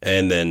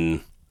 And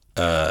then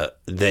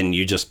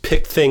you just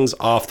pick things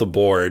off the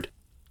board,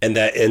 and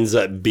that ends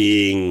up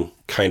being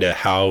kind of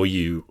how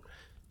you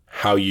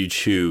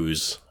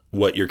choose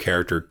what your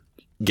character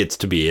gets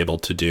to be able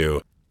to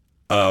do.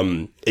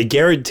 It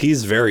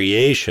guarantees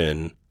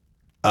variation.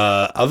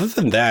 Other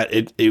than that,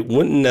 it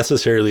wouldn't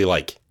necessarily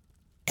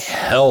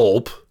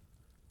help.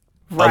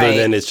 Right. Other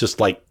than it's just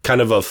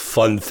kind of a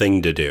fun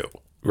thing to do,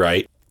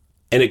 right?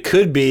 And it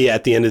could be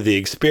at the end of the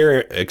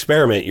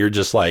experiment, you're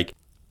just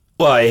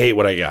well, I hate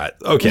what I got.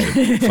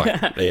 Okay,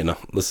 fine.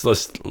 Let's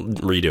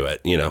redo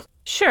it,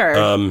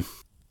 Sure.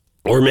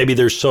 Or maybe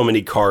there's so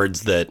many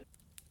cards that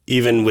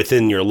even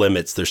within your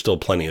limits, there's still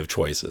plenty of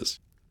choices.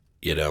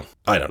 I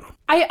don't know.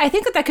 I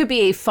think that could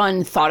be a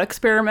fun thought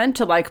experiment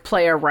to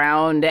play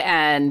around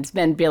and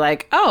then be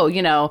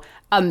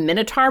a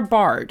Minotaur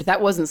Bard.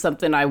 That wasn't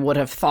something I would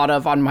have thought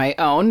of on my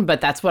own,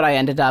 but that's what I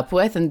ended up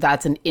with. And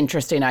that's an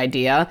interesting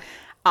idea.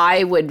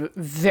 I would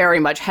very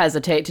much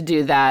hesitate to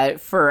do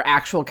that for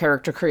actual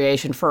character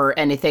creation for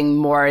anything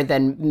more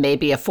than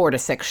maybe a 4 to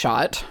 6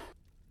 shot.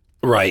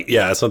 Right.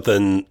 Yeah.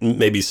 Something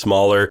maybe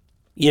smaller.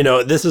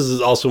 This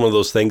is also one of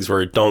those things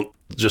where don't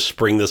just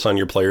spring this on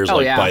your players.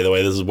 By the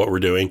way, this is what we're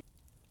doing.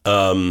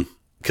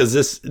 Because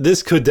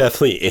this could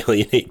definitely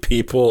alienate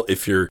people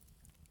if you're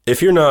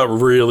not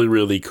really,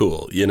 really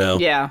cool,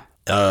 Yeah.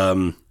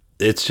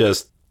 It's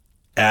just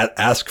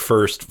ask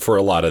first for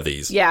a lot of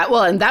these. Yeah,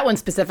 well, and that one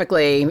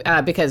specifically,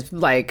 because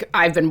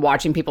I've been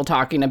watching people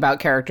talking about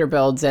character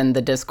builds in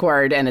the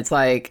Discord, and it's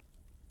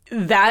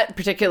that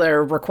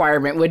particular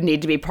requirement would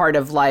need to be part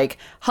of like,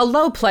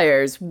 hello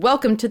players,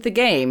 welcome to the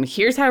game.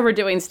 Here's how we're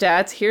doing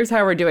stats. Here's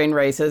how we're doing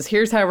races.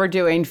 Here's how we're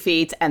doing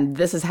feats. And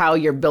this is how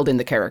you're building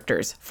the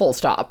characters. Full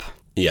stop.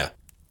 Yeah.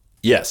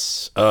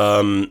 Yes.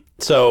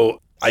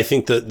 So I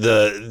think that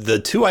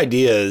the two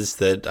ideas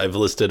that I've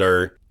listed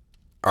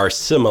are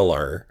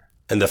similar.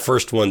 And the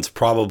first one's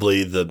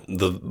probably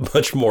the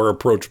much more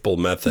approachable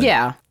method.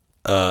 Yeah.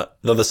 Though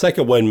the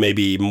second one may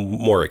be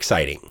more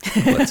exciting,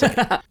 let's say.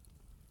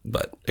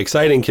 But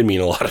exciting can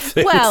mean a lot of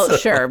things. Well,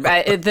 sure.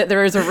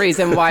 There is a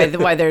reason why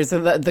there's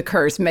the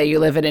curse, may you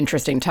live in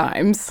interesting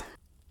times.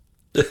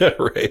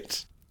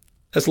 Right.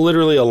 That's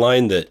literally a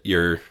line that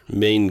your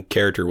main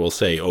character will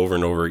say over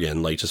and over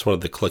again, like just one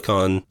of the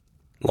click-on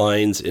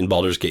lines in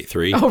Baldur's Gate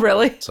 3. Oh,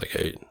 really? It's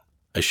like,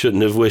 I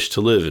shouldn't have wished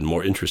to live in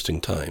more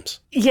interesting times.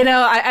 You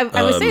know, I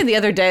was saying the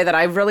other day that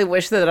I really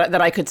wish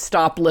that I could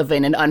stop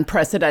living in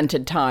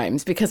unprecedented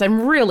times because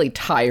I'm really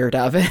tired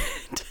of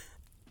it.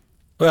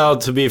 Well,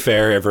 to be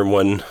fair,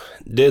 everyone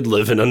did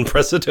live in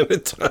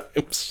unprecedented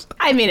times.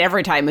 I mean,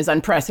 every time is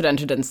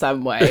unprecedented in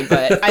some way,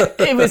 but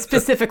it was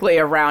specifically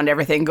around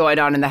everything going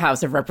on in the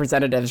House of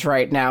Representatives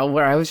right now,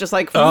 where I was just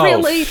like,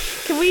 really?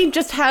 Can we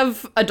just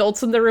have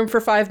adults in the room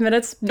for 5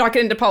 minutes? Not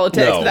get into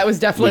politics, but that was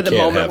definitely the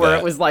moment where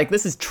it was like,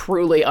 this is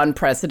truly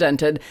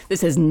unprecedented.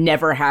 This has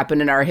never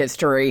happened in our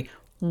history.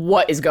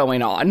 What is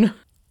going on?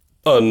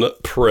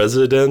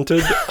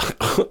 Unprecedented?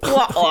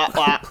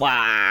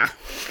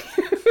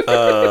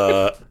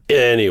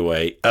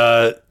 Anyway,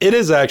 it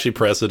is actually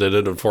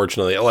precedented,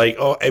 unfortunately. Like,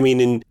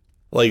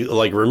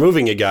 like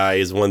removing a guy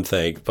is one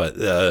thing, but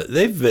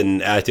they've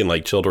been acting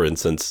like children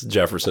since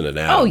Jefferson and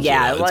Adams. Oh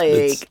yeah,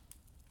 it's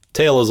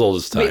tale as old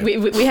as time.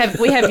 We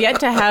have yet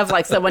to have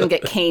like someone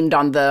get caned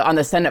on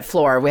the Senate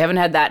floor. We haven't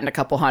had that in a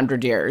couple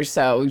hundred years.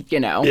 So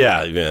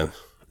Yeah.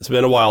 It's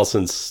been a while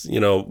since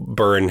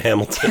Burr and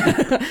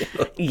Hamilton.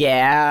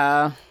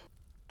 Yeah.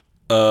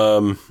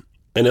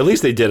 And at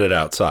least they did it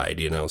outside,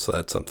 so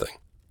that's something.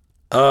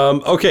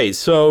 Okay,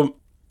 so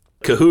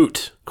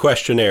Kahoot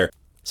questionnaire.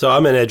 So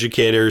I'm an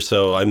educator,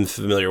 so I'm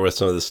familiar with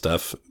some of this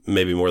stuff,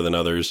 maybe more than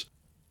others.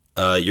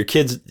 Your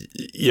kids,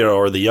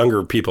 or the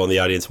younger people in the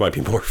audience might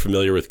be more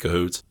familiar with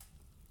Kahoots.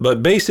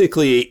 But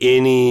basically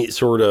any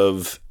sort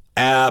of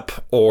app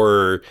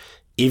or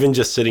even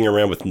just sitting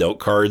around with note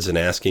cards and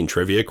asking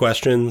trivia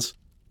questions.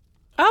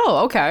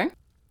 Oh, okay.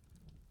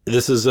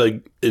 This is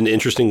an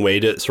interesting way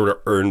to sort of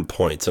earn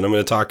points. And I'm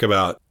going to talk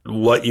about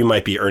what you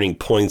might be earning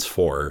points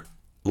for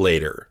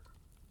later.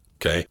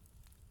 Okay.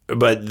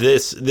 But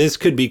this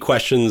could be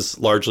questions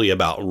largely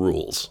about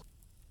rules,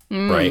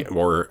 right?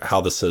 Or how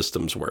the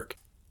systems work.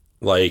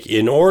 Like,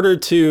 in order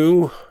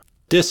to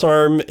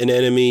disarm an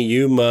enemy,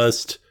 you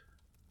must,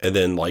 and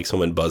then like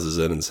someone buzzes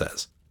in and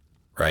says,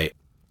 right?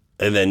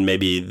 And then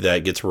maybe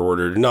that gets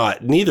rewarded or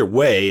not. And either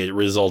way, it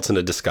results in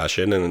a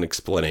discussion and an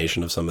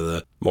explanation of some of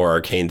the more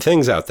arcane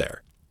things out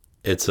there.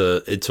 It's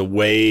a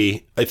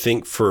way, I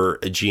think, for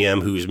a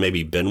GM who's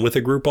maybe been with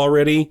a group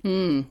already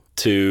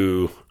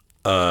to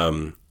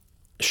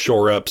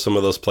shore up some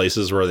of those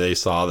places where they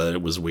saw that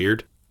it was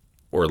weird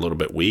or a little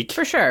bit weak.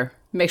 For sure.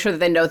 Make sure that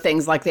they know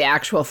things like the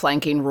actual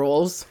flanking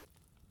rules.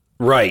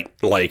 Right.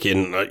 Like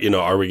in,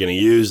 are we going to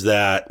use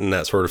that and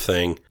that sort of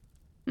thing.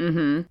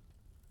 Mm-hmm.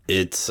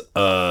 It's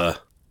a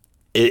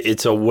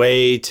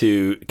way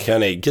to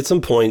kind of get some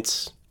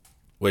points,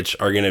 which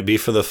are going to be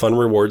for the fun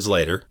rewards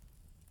later.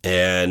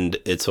 And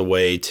it's a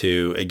way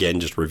to, again,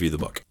 just review the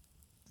book.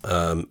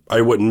 I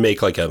wouldn't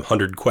make like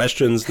 100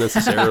 questions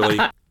necessarily.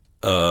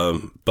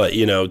 But,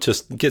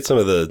 just get some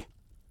of the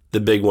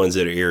big ones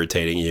that are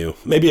irritating you.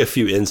 Maybe a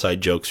few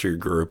inside jokes for your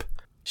group.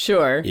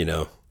 Sure.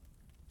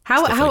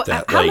 How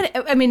many,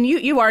 I mean,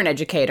 you are an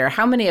educator.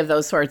 How many of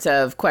those sorts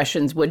of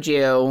questions would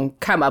you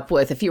come up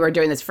with if you were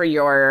doing this for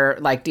your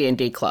like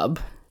D&D club?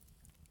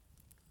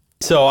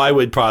 So I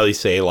would probably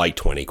say like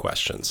 20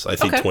 questions. I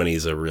think 20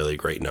 is a really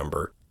great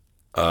number.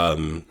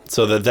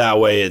 So that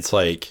way it's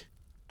like,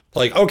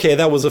 okay,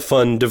 that was a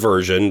fun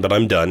diversion, but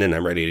I'm done and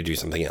I'm ready to do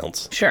something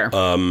else. Sure.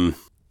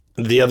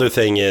 The other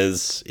thing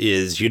is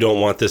you don't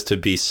want this to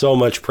be so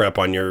much prep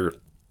on your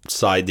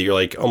side that you're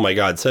like, oh my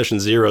God, session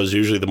 0 is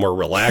usually the more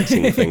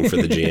relaxing thing for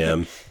the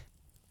GM.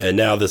 And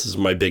now this is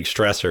my big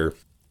stressor.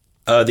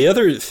 The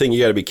other thing you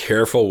got to be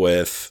careful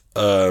with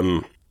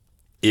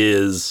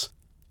is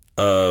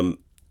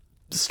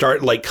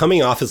start like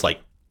coming off as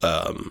like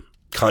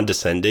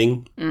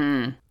condescending.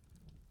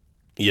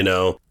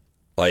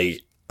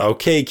 Like,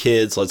 okay,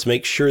 kids, let's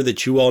make sure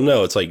that you all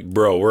know. It's like,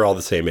 bro, we're all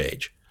the same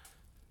age.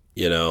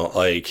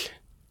 Like,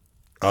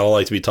 I don't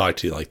like to be talked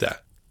to like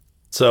that.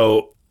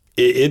 So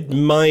it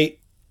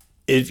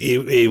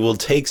will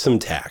take some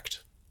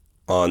tact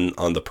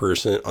on the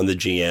person, on the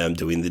GM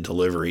doing the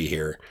delivery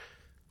here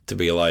to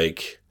be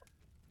like,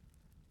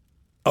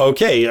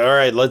 okay, all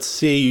right, let's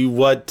see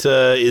what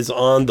is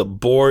on the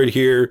board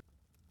here.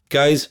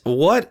 Guys,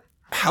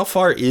 how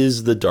far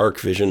is the dark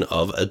vision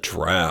of a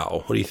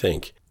drow? What do you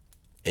think?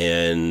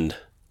 And,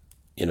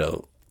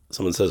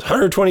 someone says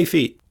 120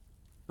 feet.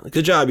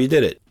 Good job, you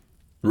did it.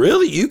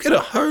 Really? You get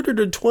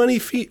 120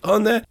 feet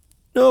on that?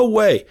 No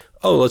way.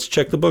 Oh, let's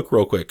check the book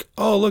real quick.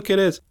 Oh, look, it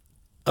is.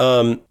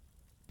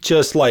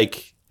 Just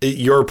like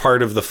you're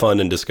part of the fun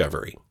and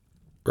discovery,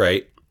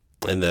 right?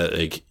 And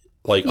oh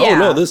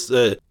no, this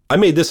I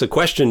made this a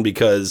question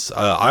because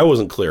I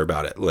wasn't clear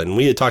about it. When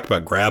we had talked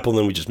about grapple, and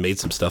then we just made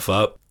some stuff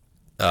up.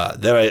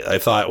 Then I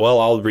thought, well,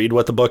 I'll read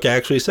what the book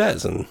actually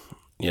says, and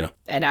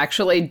and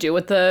actually do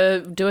what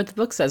the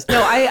book says.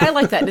 No, I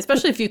like that, and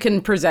especially if you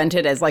can present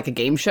it as like a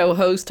game show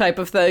host type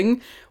of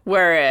thing,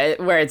 where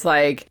it's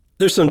like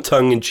there's some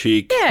tongue in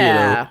cheek,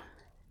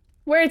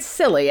 where it's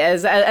silly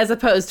as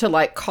opposed to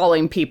like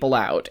calling people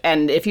out.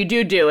 And if you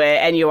do it,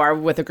 and you are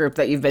with a group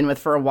that you've been with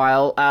for a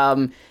while,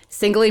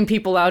 singling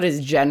people out is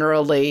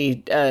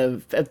generally a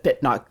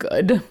bit not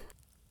good.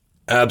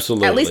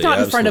 Absolutely, at least not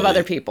in front of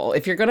other people.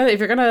 If you're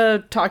gonna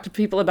talk to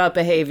people about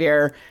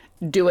behavior,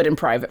 do it in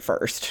private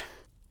first.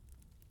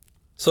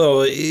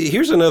 So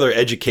here's another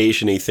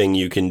education-y thing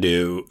you can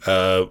do.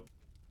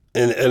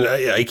 And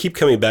I keep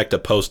coming back to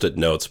Post-it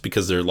notes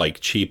because they're like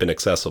cheap and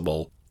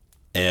accessible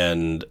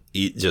and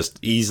just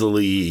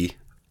easily,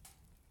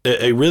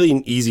 a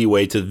really easy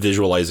way to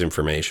visualize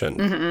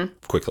information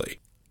quickly,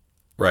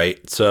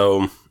 right?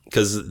 So,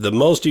 because the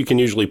most you can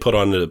usually put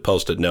on a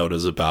Post-it note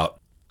is about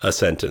a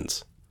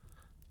sentence.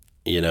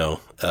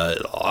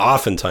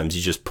 Oftentimes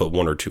you just put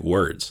one or two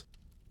words.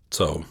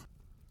 So,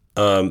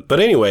 but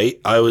anyway,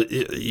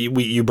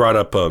 you brought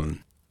up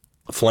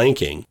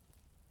flanking.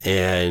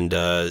 And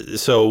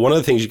so one of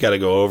the things you got to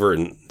go over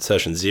in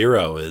session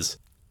 0 is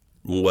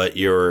what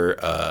your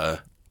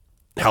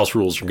house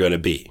rules are going to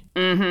be,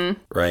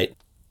 right?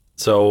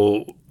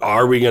 So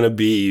are we going to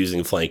be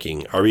using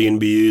flanking? Are we going to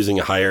be using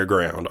higher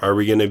ground? Are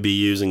we going to be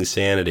using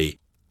sanity?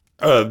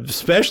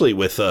 Especially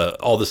with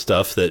all the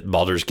stuff that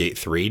Baldur's Gate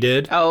 3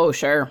 did. Oh,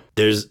 sure.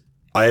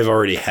 I've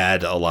already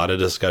had a lot of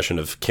discussion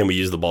of can we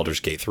use the Baldur's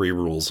Gate 3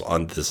 rules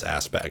on this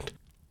aspect,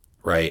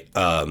 right?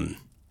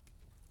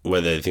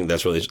 Whether they think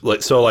that's really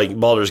like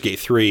Baldur's Gate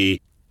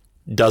 3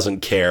 doesn't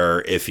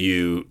care if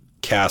you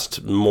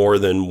cast more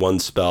than one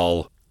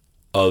spell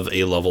of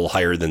a level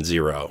higher than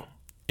 0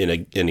 in a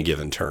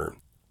given turn,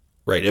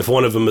 right? If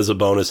one of them is a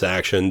bonus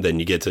action, then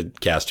you get to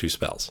cast 2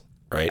 spells,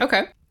 right?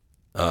 Okay.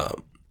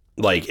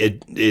 Like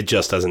it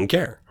just doesn't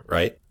care,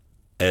 right?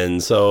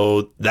 And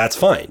so that's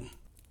fine.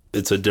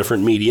 It's a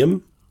different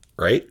medium,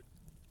 right?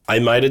 I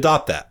might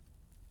adopt that.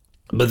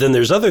 But then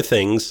there's other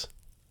things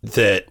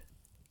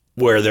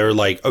where they're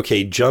like,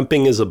 okay,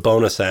 jumping is a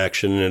bonus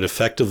action and it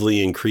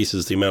effectively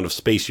increases the amount of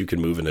space you can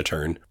move in a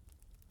turn.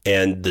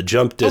 And the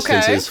jump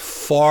distance is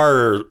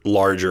far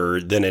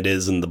larger than it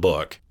is in the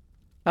book.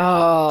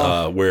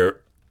 Oh.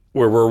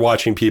 Where we're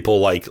watching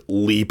people like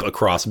leap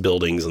across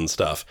buildings and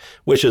stuff,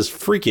 which is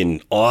freaking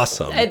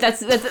awesome.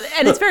 That's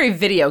and it's very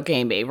video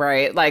gamey,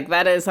 right? Like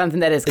that is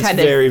something that is kind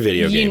of very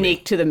video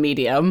unique to the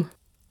medium.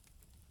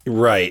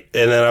 Right.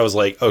 And then I was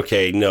like,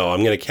 okay, no,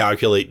 I'm going to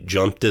calculate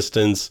jump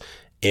distance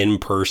in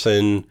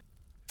person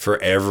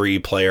for every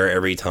player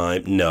every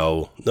time.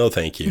 No,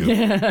 thank you.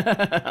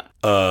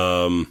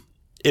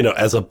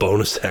 As a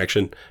bonus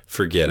action,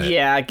 forget it.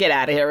 Yeah, get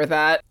out of here with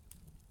that.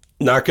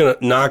 Not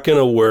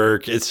gonna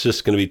work. It's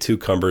just gonna be too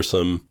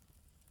cumbersome.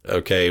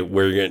 Okay,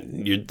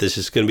 this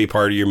is gonna be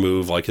part of your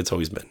move like it's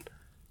always been,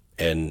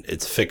 and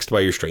it's fixed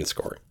by your strength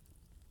scoring.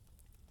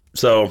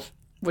 So,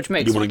 which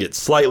makes you want to get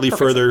slightly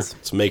further? Sense.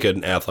 Let's make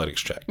an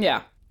athletics check.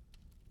 Yeah.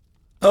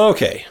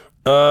 Okay.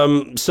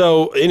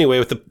 So anyway,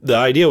 with the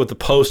idea with the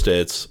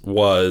Post-its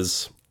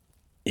was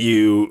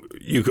you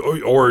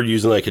or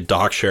using like a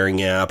doc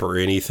sharing app or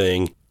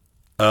anything.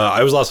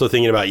 I was also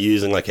thinking about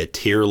using like a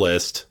tier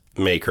list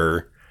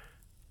maker,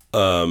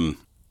 and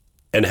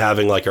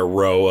having like a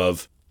row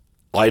of,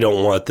 I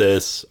don't want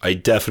this. I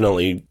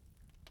definitely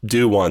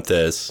do want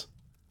this.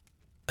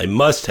 I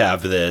must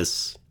have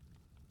this.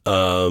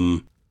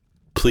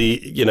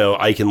 Please,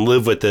 I can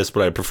live with this,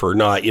 but I prefer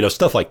not,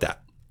 stuff like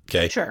that.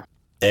 Okay. Sure.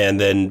 And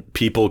then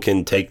people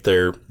can take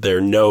their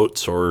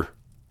notes or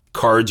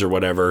cards or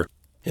whatever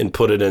and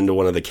put it into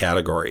one of the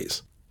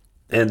categories.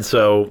 And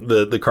so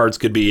the cards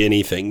could be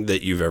anything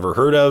that you've ever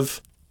heard of,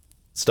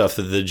 stuff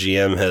that the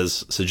GM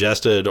has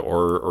suggested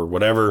or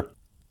whatever.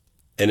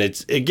 And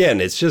it's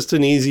just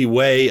an easy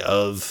way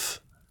of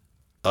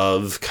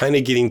kind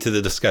of getting to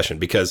the discussion,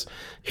 because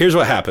here's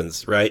what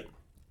happens, right?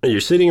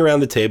 You're sitting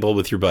around the table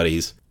with your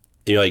buddies.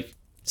 And you're like,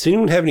 does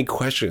anyone have any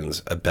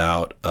questions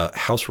about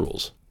house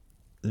rules?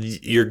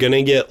 You're going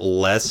to get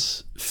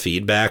less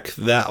feedback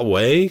that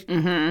way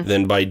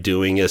than by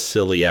doing a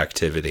silly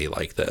activity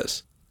like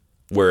this,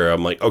 where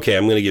I'm like, okay,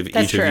 I'm going to give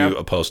each of you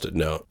a Post-it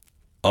note.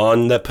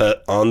 On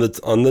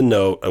the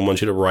note, I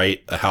want you to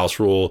write a house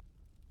rule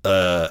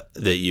that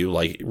you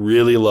like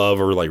really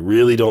love or like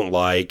really don't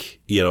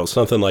like,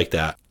 something like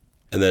that.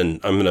 And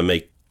then I'm going to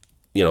make,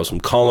 some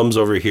columns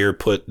over here,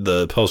 put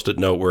the Post-it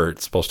note where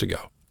it's supposed to go.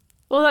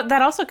 Well,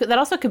 that also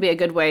could be a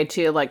good way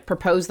to like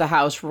propose the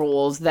house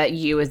rules that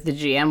you as the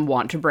GM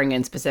want to bring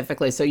in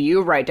specifically. So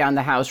you write down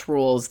the house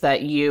rules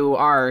that you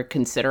are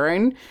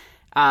considering,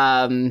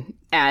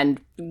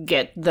 and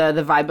get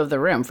the vibe of the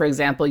room. For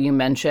example, you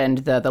mentioned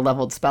the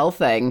leveled spell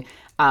thing.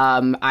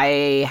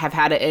 I have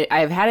had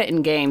it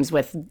in games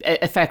with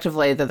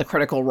effectively the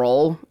critical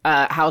role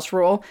house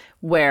rule,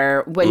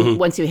 where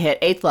once you hit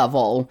 8th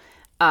level,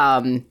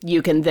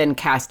 you can then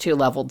cast 2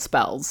 leveled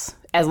spells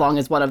as long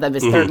as one of them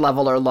is 3rd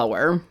level or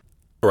lower.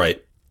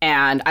 Right.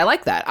 And I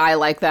like that. I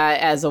like that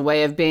as a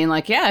way of being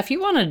like, yeah, if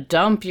you want to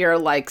dump your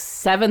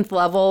 7th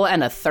level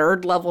and a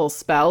 3rd level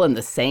spell in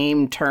the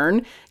same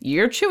turn,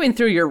 you're chewing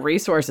through your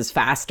resources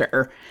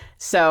faster.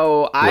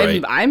 So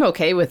I'm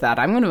okay with that.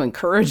 I'm going to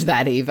encourage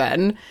that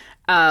even.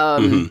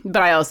 But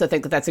I also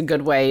think that that's a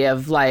good way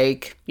of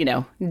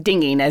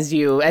dinging as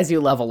you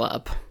level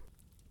up.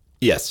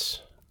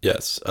 Yes.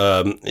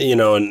 And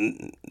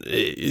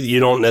you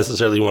don't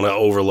necessarily want to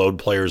overload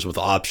players with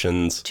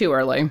options too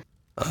early.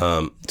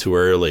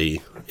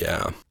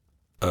 Yeah.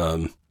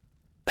 I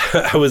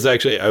was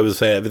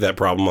having that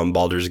problem on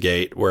Baldur's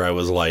Gate where I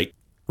was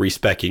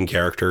respecking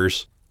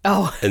characters.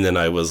 Oh. And then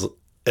I was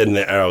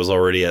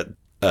already at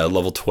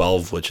level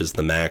 12, which is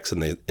the max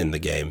in the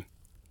game.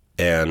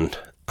 And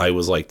I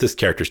was like, this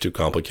character's too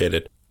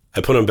complicated.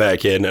 I put him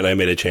back in and I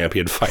made a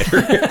champion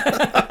fighter.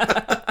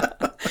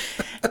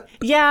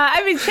 Yeah,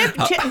 I mean,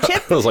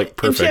 I was like,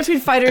 perfect. Champion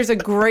fighter is a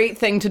great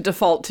thing to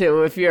default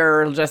to if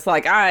you're just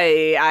like,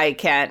 I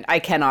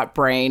cannot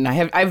brain.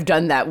 I've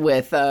done that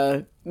with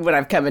when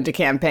I've come into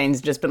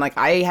campaigns, just been like,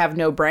 I have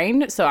no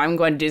brain, so I'm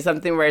going to do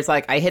something where it's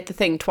like I hit the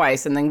thing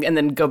twice and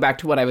then go back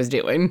to what I was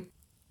doing.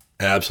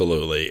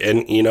 Absolutely,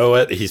 and you know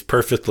what? He's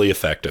perfectly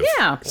effective.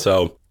 Yeah.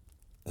 So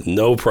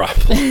no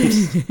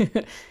problems.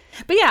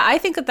 But yeah, I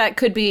think that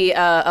could be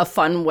a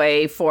fun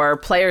way for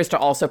players to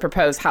also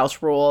propose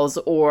house rules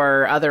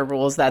or other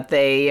rules that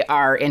they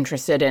are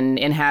interested in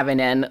having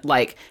in,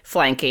 like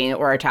flanking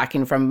or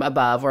attacking from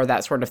above or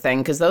that sort of thing,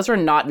 because those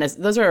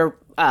are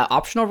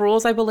optional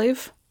rules, I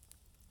believe.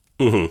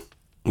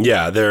 Mm-hmm.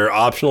 Yeah, they're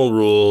optional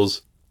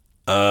rules.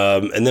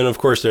 And then, of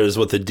course, there's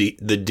what the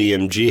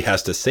DMG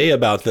has to say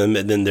about them.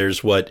 And then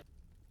there's what,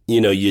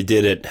 you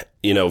did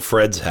at,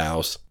 Fred's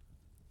house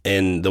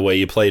and the way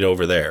you played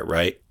over there,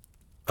 right?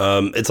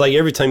 It's like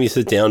every time you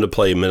sit down to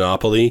play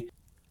Monopoly,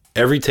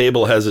 every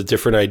table has a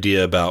different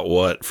idea about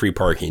what free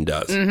parking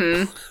does.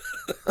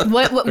 Mm-hmm.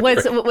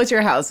 What's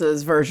your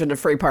house's version of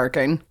free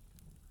parking?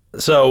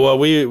 So what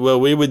we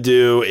would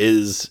do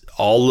is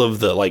all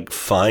of the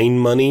fine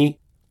money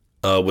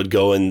would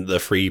go in the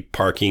free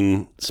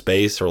parking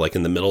space or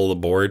in the middle of the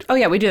board. Oh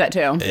yeah, we do that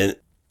too.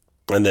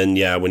 And then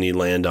when you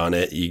land on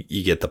it,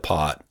 you get the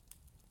pot.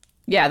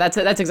 Yeah,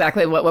 that's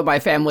exactly what my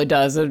family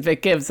does.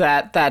 It gives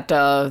that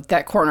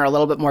corner a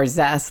little bit more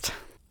zest.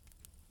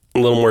 A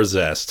little more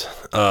zest.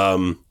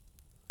 And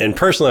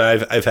personally,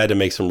 I've had to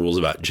make some rules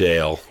about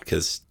jail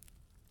because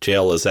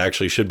jail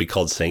should be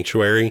called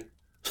sanctuary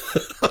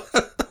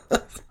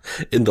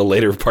in the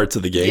later parts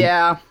of the game.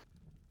 Yeah.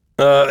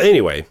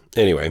 Anyway.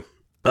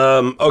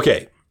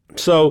 Okay.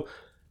 So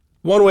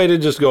one way to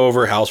just go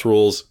over house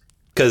rules,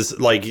 because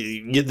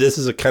this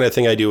is the kind of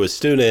thing I do with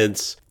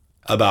students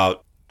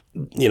about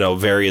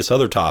various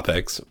other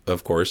topics,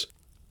 of course.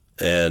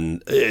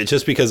 And it's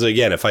just because,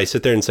 again, if I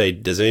sit there and say,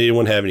 does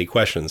anyone have any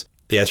questions?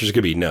 The answer is going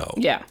to be no.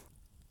 Yeah.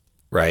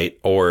 Right?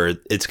 Or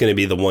it's going to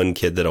be the one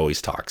kid that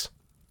always talks.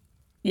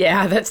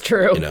 Yeah, that's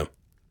true.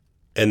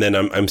 And then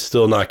I'm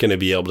still not going to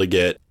be able to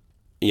get,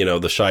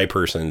 the shy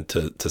person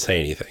to say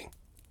anything.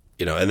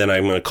 And then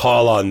I'm going to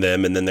call on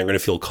them and then they're going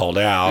to feel called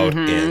out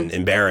and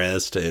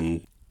embarrassed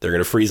and they're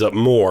going to freeze up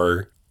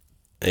more.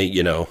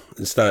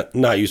 It's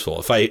not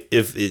useful.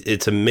 If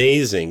it's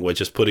amazing with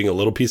just putting a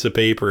little piece of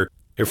paper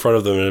in front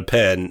of them and a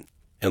pen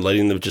and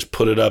letting them just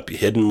put it up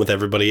hidden with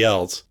everybody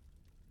else,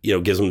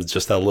 gives them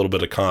just that little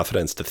bit of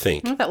confidence to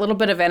think. That little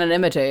bit of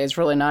anonymity is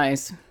really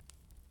nice.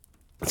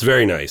 It's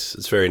very nice.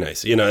 It's very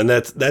nice. And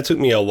that took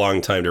me a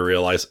long time to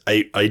realize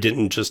I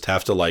didn't just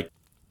have to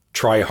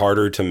try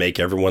harder to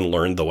make everyone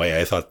learn the way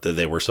I thought that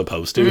they were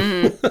supposed to.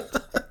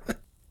 Mm-hmm.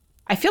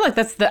 I feel like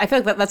that's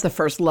the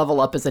first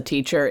level up as a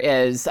teacher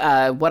is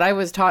what I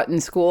was taught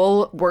in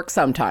school works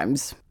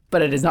sometimes,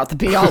 but it is not the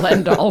be all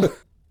end all.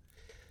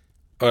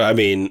 I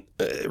mean,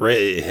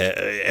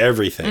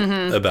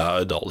 everything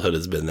about adulthood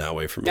has been that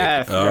way for me.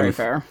 Yeah, very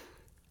fair.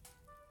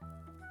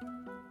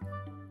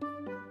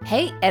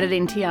 Hey,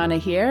 Editing Tiana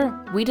here.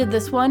 We did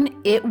this one.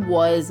 It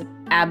was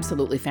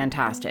absolutely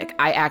fantastic.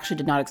 I actually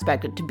did not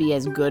expect it to be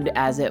as good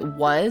as it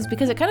was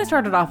because it kind of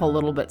started off a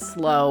little bit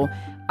slow.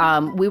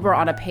 We were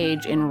on a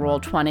page in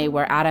Roll20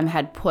 where Adam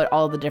had put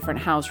all the different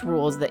house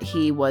rules that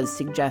he was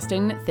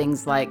suggesting,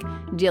 things like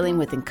dealing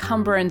with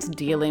encumbrance,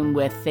 dealing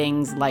with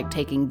things like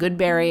taking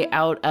Goodberry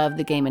out of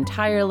the game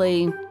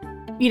entirely.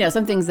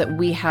 Some things that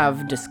we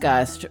have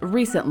discussed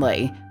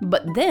recently.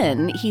 But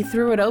then he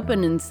threw it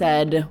open and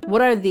said,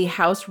 what are the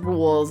house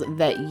rules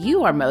that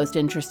you are most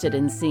interested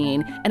in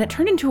seeing? And it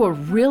turned into a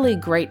really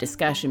great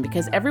discussion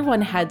because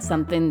everyone had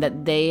something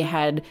that they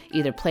had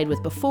either played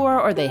with before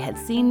or they had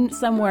seen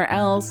somewhere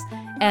else,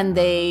 and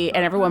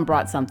everyone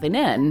brought something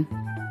in.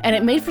 And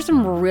it made for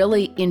some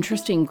really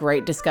interesting,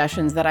 great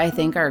discussions that I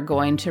think are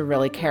going to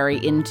really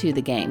carry into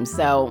the game.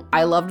 So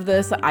I loved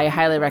this. I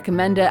highly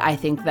recommend it. I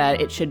think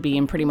that it should be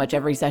in pretty much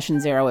every session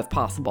 0 if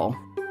possible.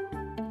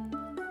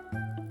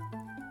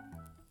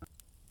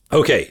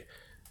 Okay.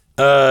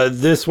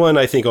 This one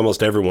I think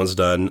almost everyone's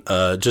done.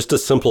 Just a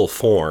simple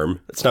form.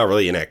 It's not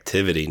really an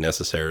activity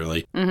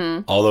necessarily.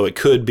 Mm-hmm. Although it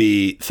could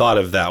be thought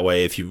of that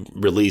way if you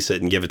release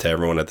it and give it to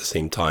everyone at the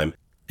same time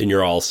and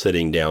you're all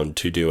sitting down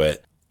to do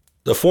it.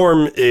 The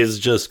form is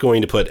just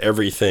going to put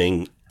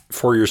everything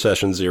for your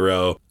session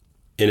 0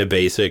 in a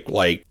basic,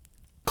 like,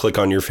 click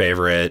on your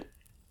favorite,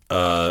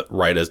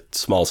 write a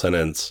small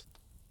sentence,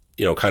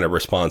 kind of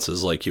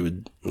responses like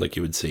you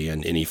would see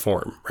in any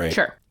form, right?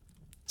 Sure.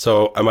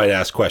 So I might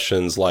ask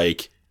questions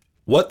like,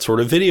 what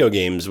sort of video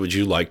games would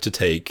you like to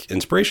take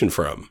inspiration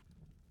from?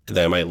 And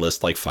then I might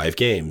list like 5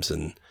 games,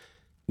 and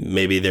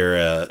maybe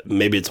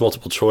maybe it's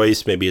multiple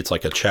choice, maybe it's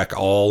like a check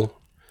all.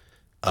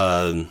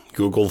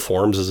 Google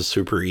Forms is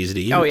super easy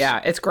to use. Oh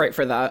yeah, it's great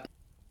for that.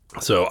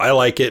 So I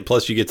like it.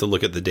 Plus you get to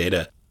look at the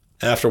data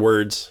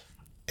afterwards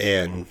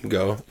and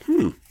go,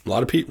 a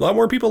lot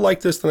more people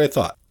like this than I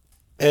thought.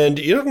 And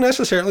you don't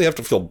necessarily have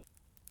to feel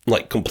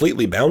like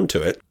completely bound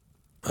to it.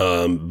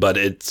 But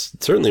it's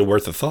certainly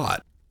worth a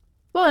thought.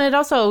 Well, and it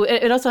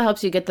also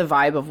helps you get the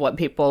vibe of what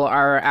people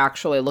are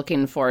actually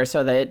looking for,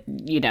 so that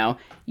you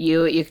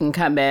can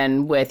come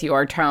in with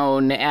your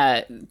tone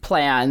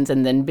plans,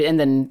 and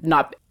then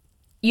not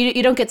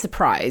you don't get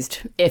surprised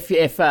if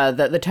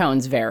the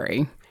tones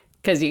vary,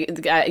 because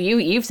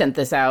you've sent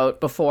this out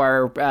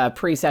before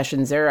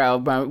pre-session 0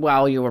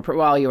 while you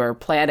were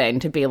planning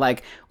to be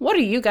like, what are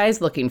you guys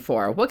looking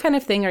for? What kind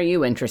of thing are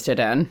you interested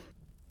in?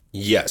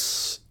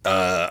 Yes,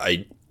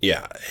 and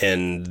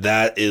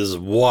that is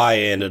why I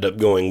ended up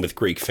going with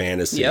Greek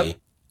fantasy. Yep.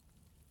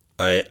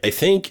 I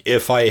think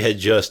if I had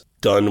just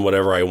done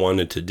whatever I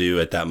wanted to do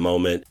at that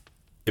moment,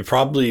 it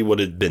probably would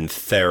have been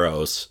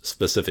Theros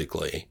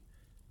specifically,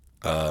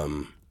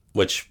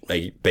 which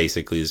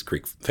basically is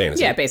Greek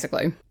fantasy. Yeah,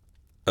 basically.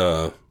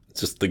 It's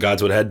just the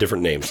gods would have had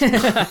different names.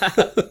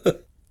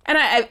 And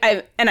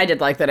I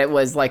did like that it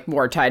was like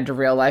more tied to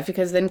real life,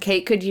 because then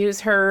Kate could use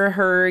her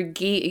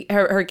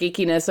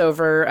geekiness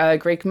over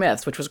Greek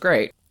myths, which was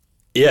great.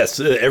 Yes,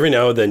 every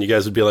now and then you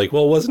guys would be like,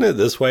 "Well, wasn't it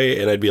this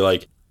way?" And I'd be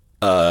like,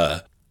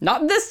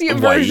 "Not this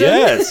version." Why,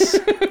 yes,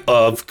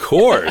 of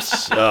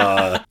course.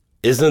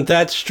 Isn't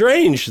that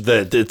strange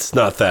that it's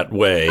not that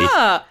way?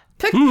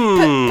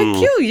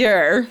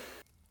 Peculiar.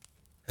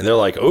 And they're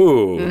like,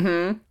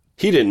 "Oh,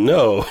 he didn't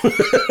know."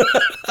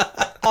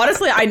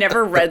 Honestly, I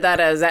never read that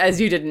as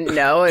you didn't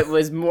know. It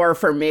was more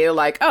for me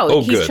like,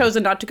 he's good.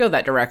 chosen not to go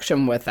that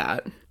direction with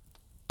that.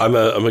 I'm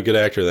a good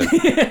actor then.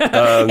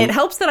 It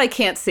helps that I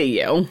can't see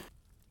you.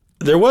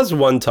 There was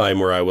one time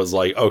where I was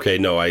like, okay,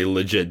 no, I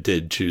legit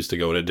did choose to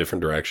go in a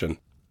different direction.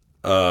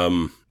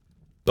 But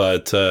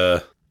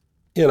the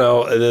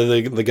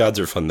gods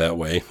are fun that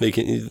way. They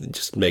can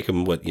just make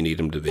them what you need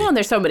them to be. Well, and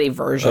there's so many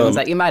versions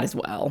that you might as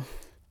well.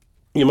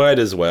 You might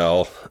as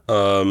well.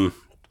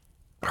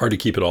 Hard to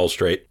keep it all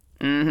straight.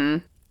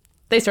 Mm-hmm.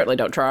 They certainly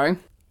don't try.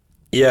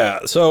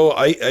 Yeah, so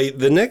I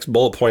the next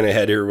bullet point I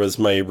had here was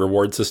my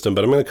reward system,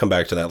 but I'm going to come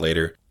back to that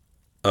later.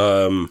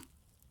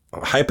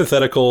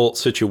 Hypothetical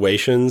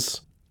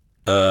situations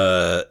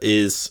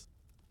is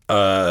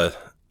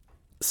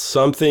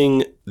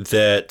something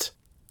that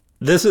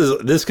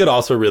this could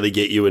also really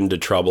get you into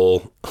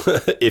trouble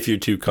if you're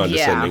too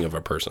condescending of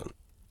a person,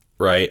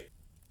 right?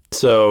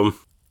 So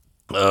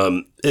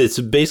it's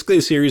basically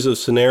a series of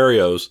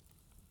scenarios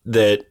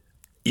that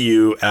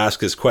you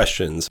ask as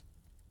questions.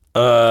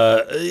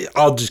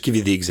 I'll just give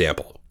you the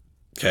example.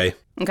 Okay.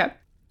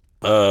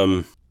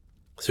 So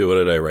what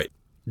did I write?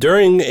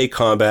 During a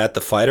combat,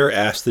 the fighter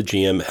asked the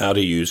GM how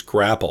to use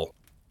grapple.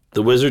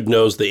 The wizard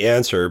knows the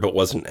answer, but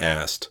wasn't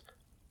asked.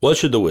 What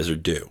should the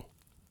wizard do?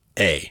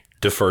 A.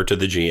 Defer to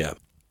the GM.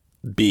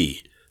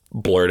 B.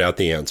 Blurt out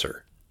the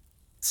answer.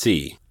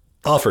 C.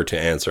 Offer to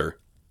answer.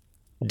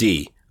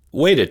 D.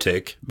 Wait a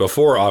tick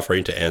before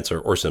offering to answer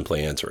or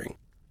simply answering.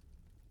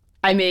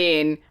 I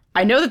mean,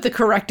 I know that the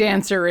correct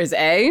answer is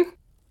A.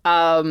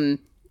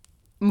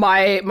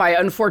 My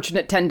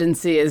unfortunate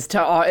tendency is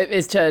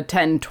to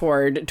tend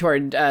toward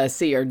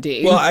C or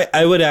D. Well,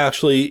 I would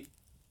actually,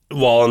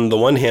 well, on the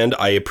one hand,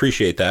 I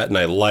appreciate that, and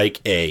I like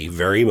A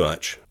very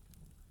much.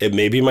 It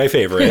may be my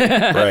favorite,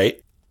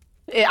 right?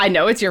 I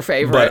know it's your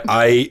favorite. But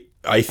I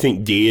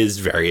think D is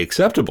very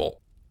acceptable,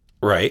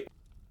 right?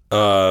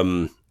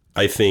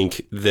 I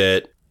think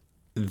that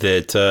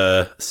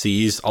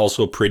C is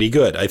also pretty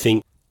good. I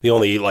think the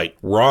only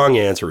wrong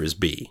answer is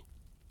B.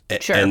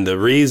 Sure. And the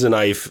reason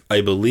I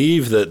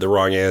believe that the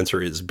wrong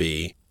answer is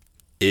B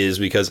is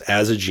because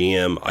as a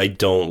GM, I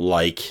don't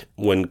like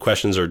when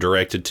questions are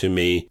directed to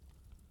me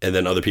and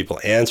then other people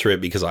answer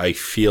it because I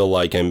feel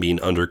like I'm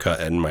being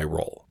undercut in my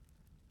role.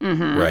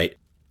 Mm-hmm. Right?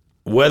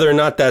 Whether or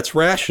not that's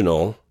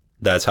rational,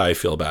 that's how I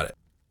feel about it.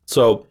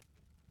 So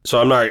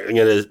I'm not going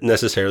to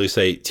necessarily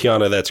say,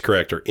 Tiana, that's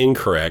correct or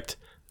incorrect,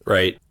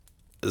 right?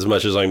 As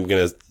much as I'm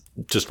going to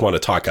just want to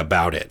talk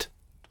about it.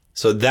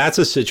 So that's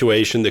a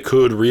situation that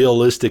could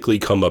realistically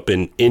come up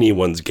in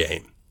anyone's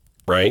game,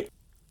 right?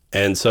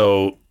 And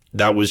so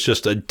that was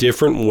just a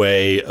different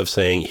way of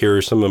saying, here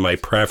are some of my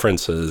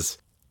preferences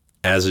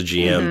as a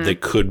GM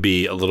that could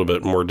be a little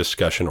bit more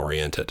discussion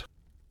oriented.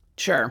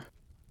 Sure.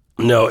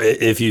 No,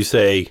 if you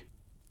say,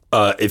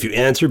 if you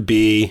answer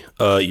B,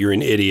 you're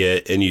an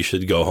idiot and you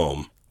should go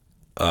home.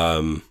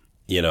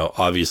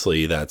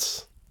 Obviously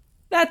that's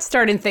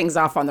starting things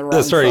off on the wrong foot.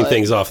 That's starting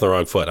things off on the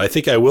wrong foot. I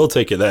think I will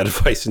take that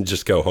advice and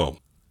just go home.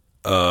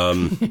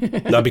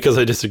 Not because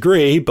I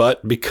disagree,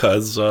 but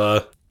because I'm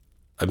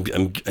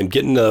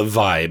getting a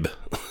vibe.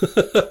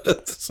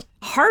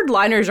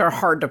 Hardliners are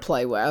hard to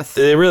play with.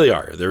 They really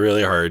are. They're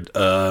really hard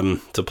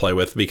to play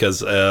with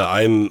because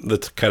I'm the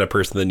kind of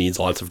person that needs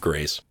lots of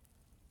grace.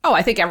 Oh,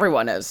 I think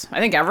everyone is. I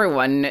think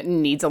everyone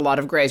needs a lot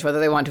of grace, whether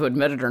they want to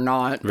admit it or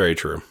not. Very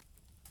true.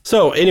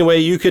 So anyway,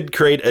 you could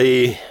create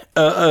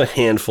a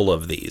handful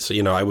of these.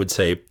 I would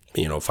say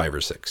 5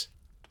 or 6.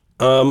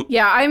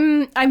 Yeah,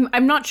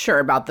 I'm not sure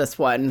about this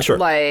one. Sure.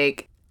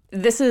 Like,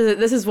 this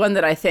is one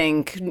that I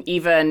think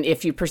even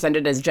if you present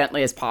it as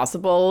gently as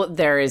possible,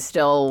 there's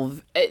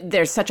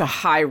such a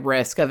high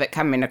risk of it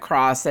coming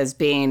across as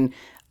being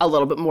a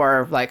little bit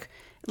more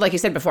like you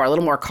said before, a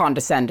little more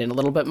condescending, a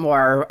little bit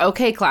more,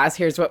 okay, class,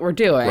 here's what we're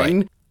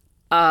doing.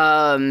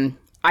 Right.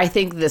 I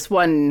think this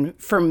one,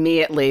 for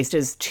me at least,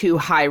 is too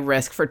high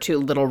risk for too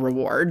little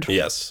reward.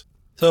 Yes.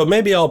 So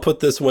maybe I'll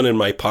put this one in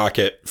my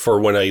pocket for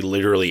when I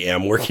literally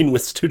am working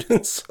with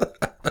students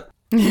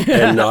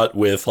and not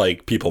with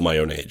like people my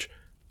own age.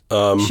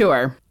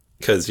 Sure.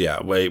 Because,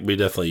 we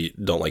definitely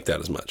don't like that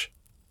as much.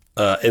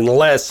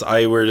 Unless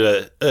I were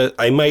to,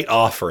 I might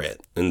offer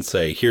it and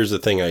say, here's the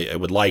thing I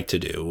would like to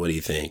do. What do you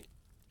think?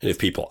 And if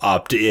people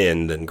opt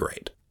in, then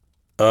great.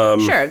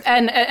 Sure.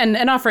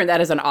 And offering that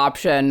as an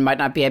option might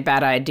not be a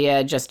bad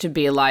idea, just to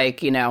be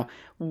like,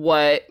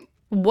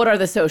 what are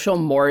the social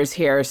mores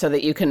here so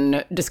that you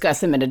can discuss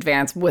them in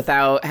advance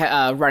without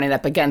running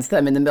up against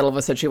them in the middle of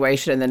a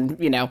situation and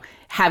then,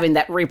 having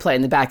that replay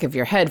in the back of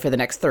your head for the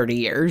next 30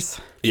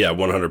 years. Yeah,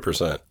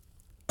 100%.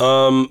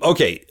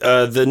 Okay.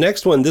 The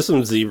next one, this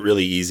one's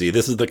really easy.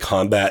 This is the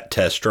combat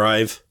test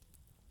drive.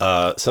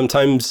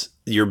 Sometimes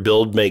your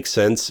build makes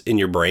sense in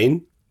your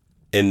brain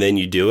and then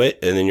you do it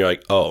and then you're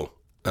like, oh,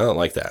 I don't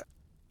like that.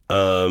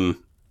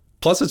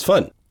 Plus it's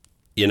fun.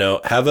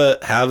 Have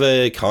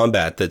a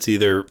combat that's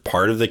either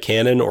part of the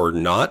canon or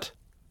not.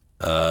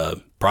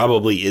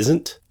 Probably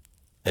isn't.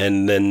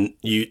 And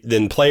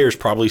then players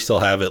probably still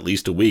have at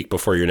least a week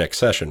before your next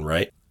session,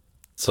 right?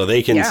 So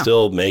they can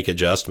still make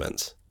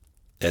adjustments.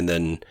 And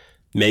then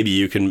maybe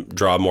you can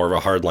draw more of a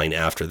hard line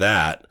after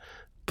that.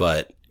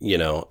 But,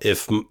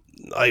 if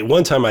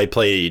one time I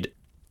played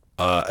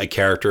a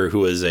character who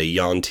was a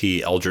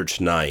Yuan-Ti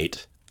Eldritch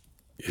Knight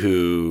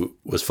who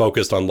was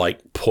focused on like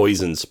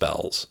poison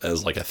spells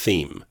as like a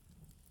theme.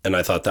 And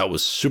I thought that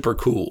was super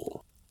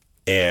cool.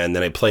 And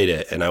then I played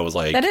it and I was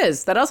like...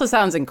 That also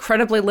sounds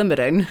incredibly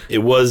limiting. It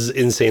was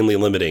insanely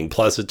limiting.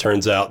 Plus it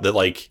turns out that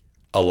like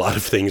a lot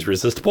of things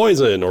resist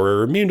poison or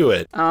are immune to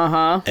it.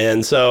 Uh-huh.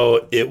 And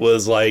so it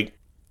was like,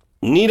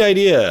 neat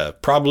idea,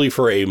 probably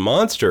for a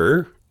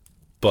monster,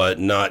 but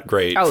not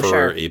great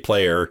for a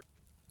player.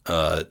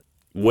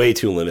 Way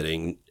too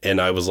limiting. And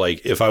I was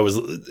like, you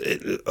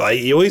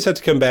always have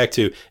to come back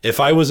to, if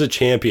I was a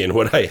champion,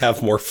 would I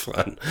have more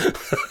fun?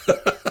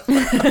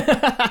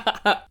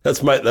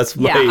 That's my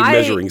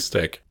measuring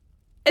stick.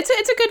 It's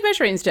a good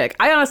measuring stick.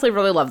 I honestly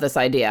really love this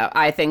idea.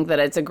 I think that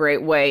it's a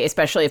great way,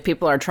 especially if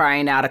people are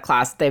trying out a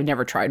class that they've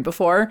never tried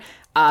before.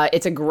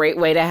 It's a great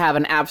way to have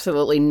an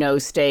absolutely no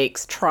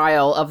stakes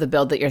trial of the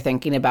build that you're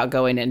thinking about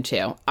going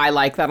into. I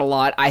like that a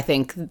lot. I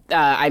think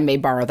I may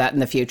borrow that in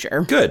the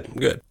future.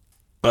 Good.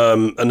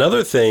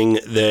 Another thing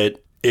that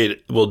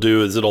it will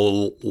do is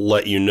it'll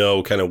let you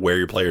know kind of where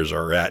your players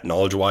are at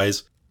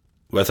knowledge-wise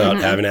without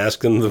having to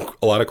ask them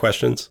a lot of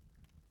questions.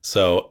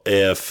 So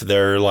if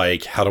they're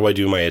like, how do I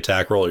do my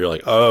attack roll? You're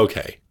like, oh,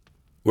 okay,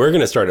 we're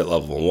going to start at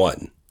level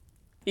 1.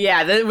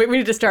 Yeah, we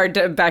need to start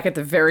back at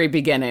the very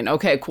beginning.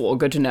 Okay, cool.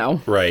 Good to know.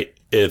 Right.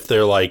 If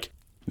they're like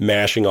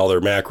mashing all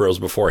their macros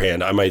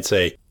beforehand, I might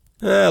say,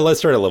 let's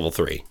start at level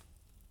 3.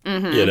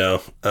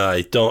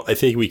 I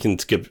think we can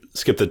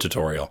skip the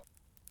tutorial.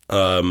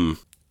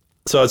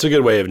 So it's a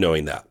good way of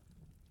knowing that.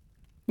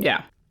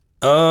 Yeah.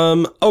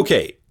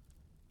 Okay.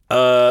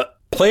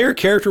 Player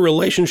character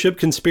relationship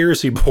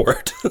conspiracy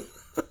board.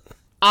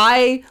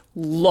 I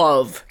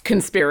love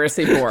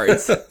conspiracy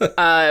boards.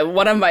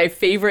 One of my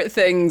favorite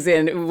things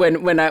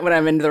when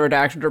I'm into the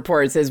redacted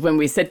reports is when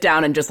we sit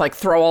down and just like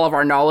throw all of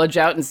our knowledge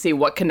out and see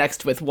what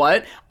connects with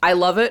what. I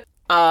love it.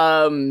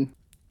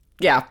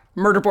 Yeah,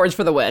 murder boards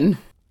for the win.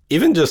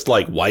 Even just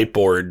like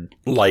whiteboard,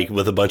 like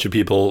with a bunch of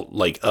people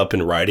like up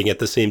and writing at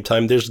the same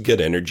time, there's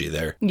good energy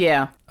there.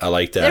 Yeah. I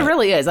like that. It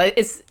really is.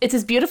 It's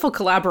this beautiful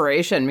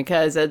collaboration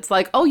because it's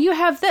like, oh, you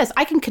have this.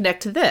 I can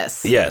connect to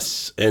this.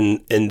 Yes.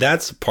 And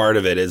that's part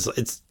of it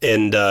this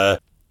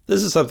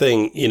is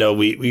something,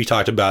 we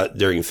talked about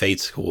during Fate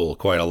School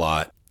quite a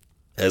lot.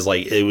 as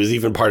like, it was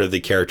even part of the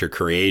character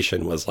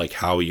creation was like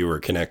how you were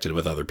connected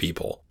with other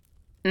people.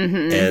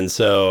 Mm-hmm. And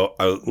so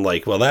I'm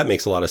like, well, that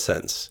makes a lot of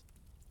sense.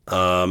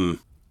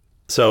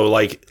 So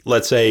like,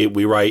 let's say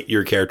we write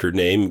your character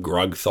name,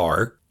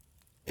 Grogthar,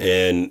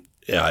 and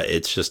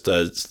it's just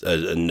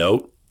a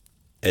note.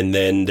 And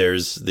then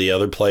there's the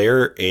other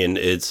player, and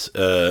it's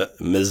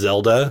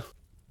Mazelda.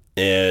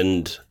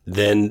 And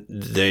then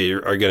they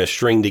are going to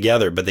string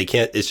together, but they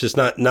can't. It's just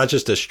not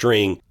just a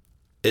string.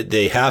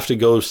 They have to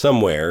go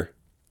somewhere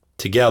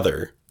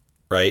together,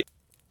 right?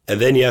 And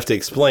then you have to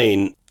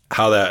explain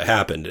how that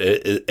happened.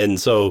 And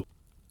so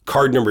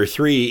card number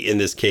 3 in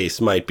this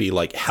case might be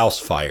like house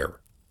fire.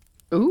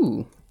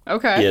 Ooh,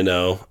 okay. You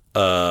know,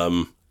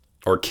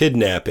 or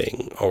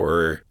kidnapping,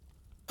 or,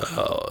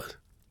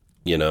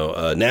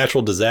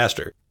 natural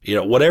disaster. You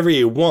know, whatever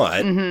you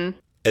want. Mm-hmm.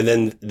 And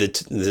then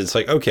it's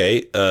like,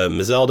 okay,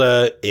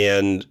 Mazelda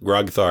and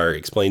Grogthar,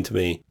 explain to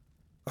me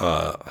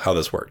how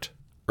this worked,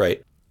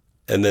 right?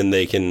 And then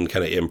they can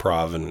kind of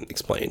improv and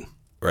explain,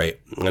 right?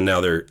 And now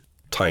they're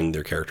tying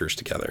their characters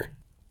together.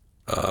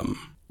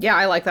 Yeah,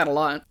 I like that a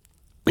lot.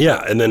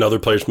 Yeah, and then other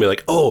players can be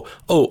like, oh,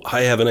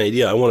 I have an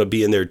idea. I want to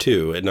be in there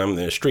too, and I'm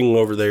going to string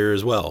over there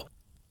as well.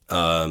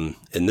 And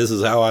this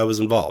is how I was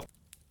involved,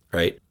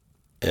 right?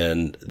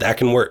 And that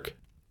can work.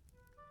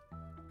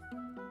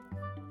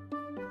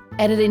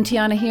 Editing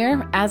Tiana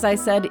here. As I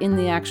said in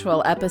the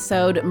actual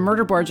episode,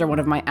 murder boards are one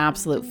of my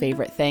absolute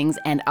favorite things,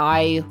 and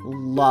I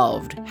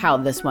loved how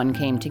this one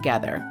came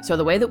together. So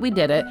the way that we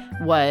did it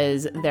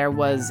was there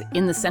was,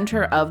 in the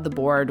center of the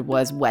board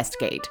was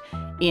Westgate.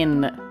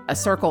 In a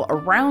circle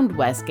around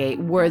Westgate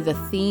were the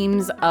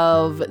themes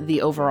of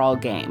the overall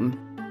game.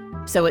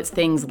 So it's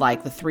things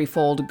like the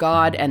threefold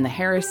god and the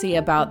heresy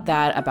about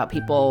that, about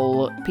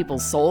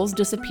people's souls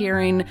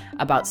disappearing,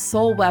 about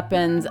soul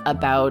weapons,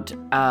 about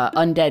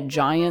undead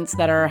giants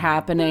that are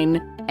happening,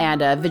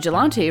 and a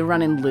vigilante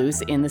running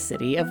loose in the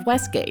city of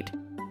Westgate.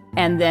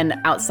 And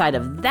then outside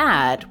of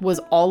that was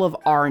all of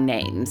our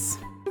names.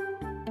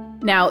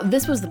 Now,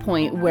 this was the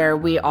point where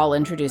we all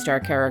introduced our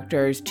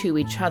characters to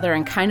each other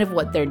and kind of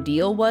what their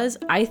deal was.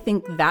 I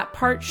think that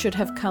part should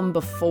have come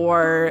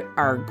before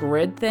our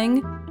grid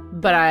thing.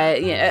 But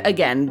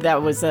again,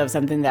 that was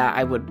something that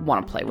I would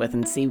want to play with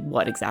and see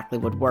what exactly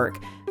would work.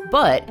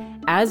 But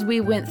as we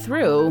went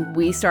through,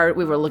 we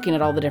were looking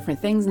at all the different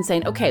things and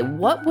saying, okay,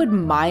 what would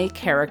my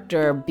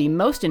character be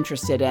most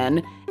interested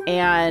in?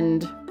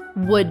 And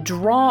would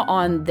draw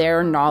on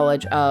their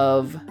knowledge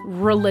of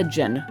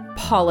religion,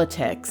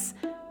 politics,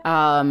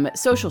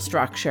 social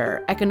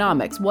structure,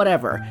 economics,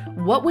 whatever.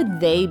 What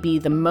would they be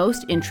the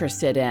most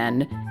interested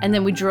in? And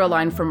then we drew a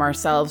line from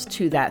ourselves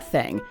to that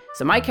thing.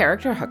 So my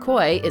character,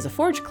 Hakoi, is a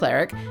forge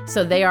cleric,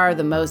 so they are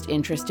the most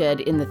interested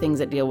in the things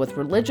that deal with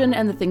religion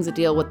and the things that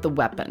deal with the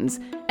weapons.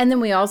 And then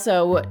we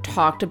also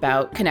talked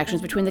about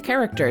connections between the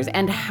characters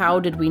and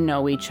how did we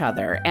know each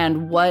other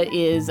and what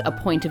is a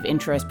point of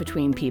interest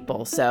between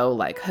people. So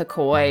like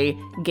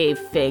Hakoi gave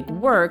Fig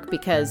work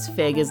because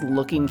Fig is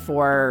looking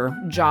for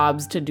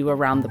jobs to do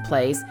around the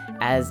place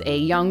as a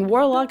young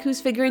warlock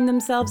who's figuring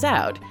themselves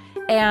out.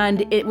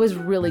 And it was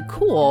really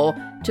cool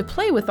to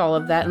play with all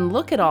of that and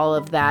look at all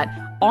of that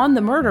on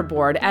the murder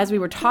board as we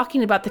were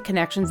talking about the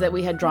connections that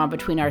we had drawn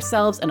between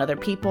ourselves and other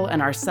people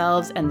and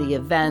ourselves and the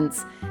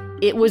events.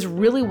 It was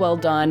really well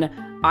done.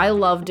 I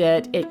loved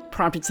it. It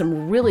prompted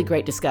some really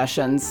great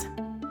discussions.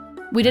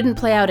 We didn't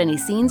play out any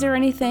scenes or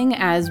anything,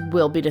 as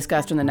will be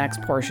discussed in the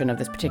next portion of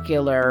this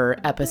particular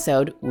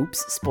episode. Oops,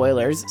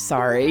 spoilers,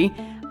 sorry.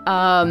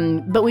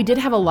 But we did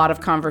have a lot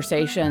of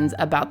conversations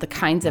about the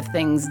kinds of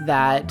things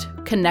that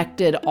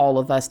connected all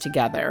of us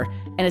together.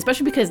 And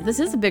especially because this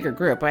is a bigger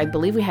group, I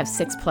believe we have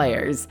 6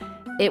 players.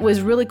 It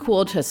was really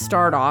cool to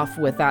start off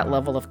with that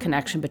level of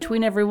connection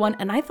between everyone,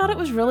 and I thought it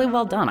was really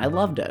well done. I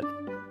loved it.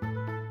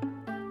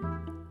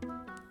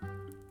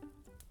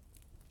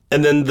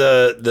 And then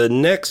the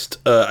next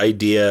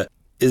idea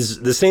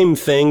is the same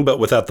thing, but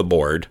without the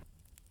board.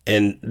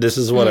 And this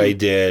is what I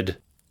did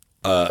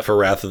for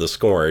Wrath of the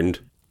Scorned.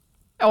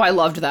 Oh, I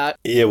loved that.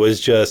 It was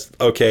just,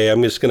 okay,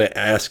 I'm just going to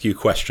ask you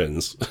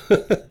questions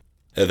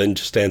and then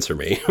just answer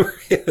me.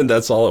 And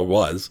that's all it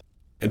was.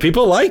 And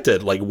people liked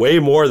it, like way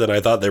more than I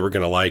thought they were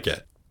going to like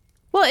it.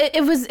 Well,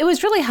 it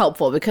was really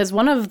helpful because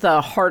one of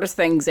the hardest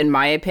things, in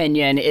my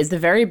opinion, is the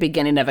very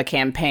beginning of a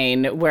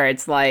campaign where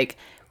it's like,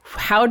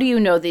 how do you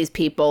know these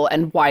people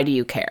and why do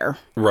you care?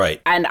 Right.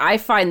 And I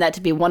find that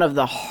to be one of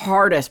the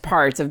hardest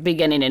parts of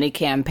beginning any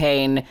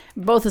campaign,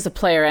 both as a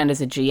player and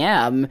as a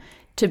GM,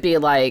 to be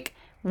like,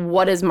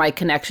 what is my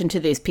connection to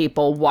these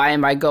people? Why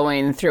am I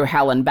going through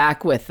hell and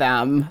back with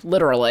them?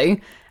 Literally.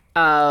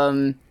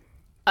 Until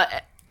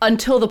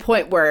the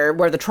point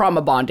where the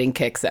trauma bonding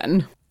kicks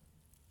in.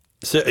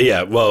 So,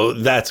 yeah, well,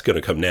 that's going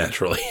to come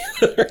naturally.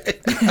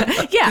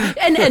 Yeah,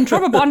 and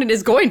trauma bonding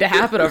is going to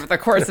happen over the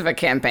course of a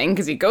campaign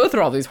because you go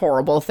through all these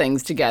horrible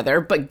things together,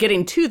 but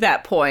getting to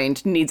that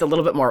point needs a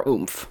little bit more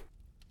oomph.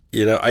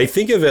 You know, I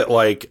think of it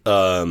like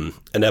an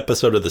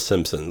episode of The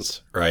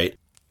Simpsons, right?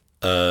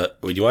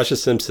 When you watch The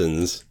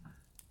Simpsons,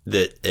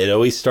 that it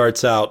always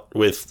starts out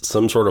with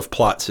some sort of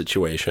plot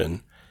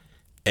situation,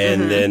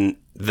 and then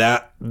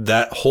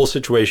that whole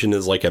situation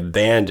is like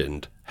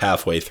abandoned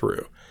halfway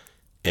through,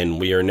 and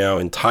we are now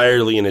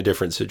entirely in a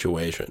different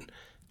situation,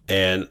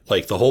 and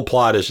like the whole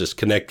plot is just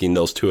connecting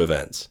those two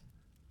events,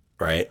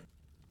 right?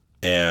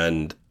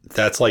 And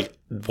that's like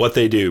what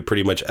they do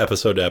pretty much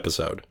episode to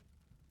episode.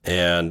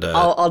 And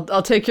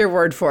I'll take your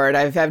word for it.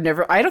 I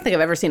don't think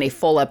I've ever seen a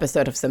full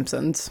episode of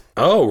Simpsons.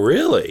 Oh,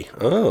 really?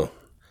 Oh.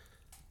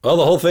 Well,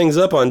 the whole thing's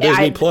up on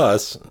Disney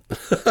Plus.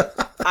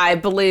 I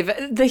believe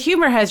the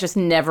humor has just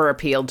never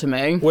appealed to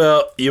me.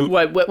 Well,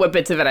 what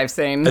bits of it I've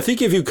seen. I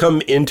think if you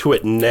come into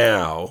it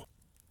now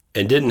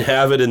and didn't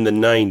have it in the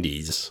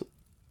 90s,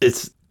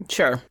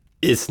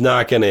 it's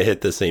not going to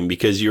hit the same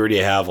because you already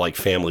have like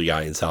Family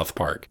Guy and South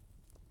Park.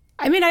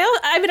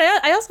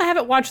 I also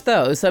haven't watched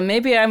those, so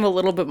maybe I'm a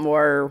little bit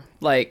more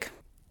like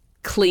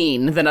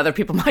clean than other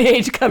people my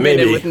age coming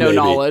in with no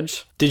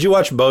knowledge. Did you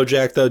watch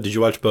BoJack though? Did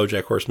you watch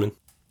BoJack Horseman?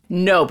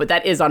 No, but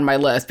that is on my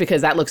list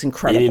because that looks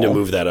incredible. You need to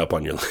move that up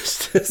on your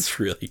list. It's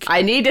really good.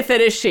 I need to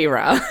finish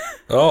She-Ra.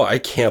 Oh, I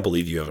can't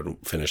believe you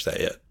haven't finished that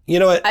yet. You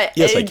know what?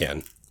 Yes, I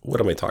can. What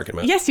am I talking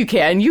about? Yes, you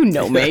can. You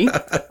know me.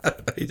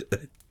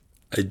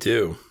 I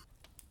do.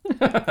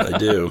 I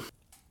do.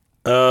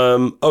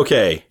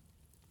 Okay.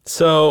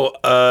 So,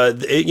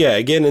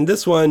 again, in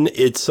this one,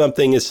 it's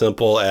something as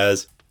simple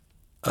as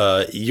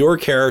your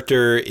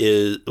character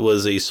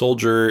was a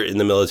soldier in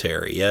the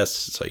military.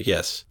 Yes. It's like,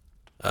 yes.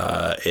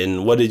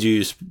 And what did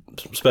you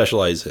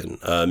specialize in?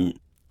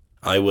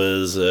 I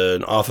was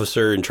an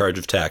officer in charge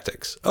of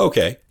tactics.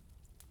 Okay.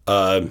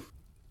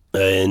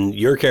 And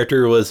your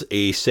character was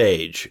a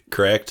sage,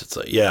 correct? It's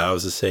like, yeah, I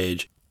was a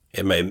sage.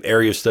 And my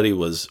area of study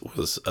was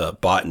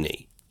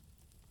botany.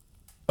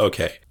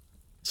 Okay.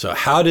 So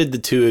how did the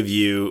two of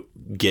you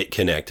get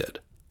connected?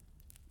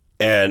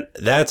 And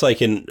that's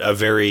like a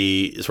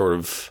very sort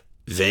of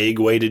vague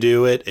way to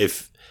do it.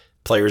 If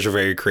players are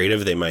very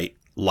creative, they might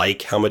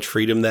like how much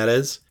freedom that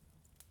is.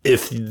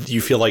 If you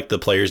feel like the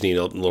players need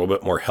a little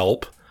bit more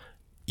help,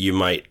 you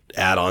might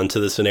add on to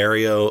the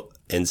scenario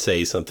and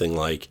say something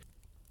like,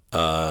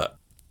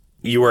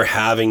 you were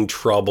having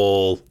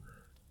trouble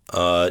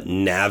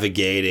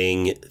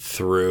navigating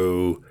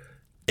through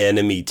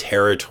enemy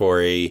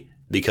territory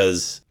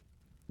because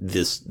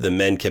the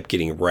men kept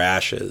getting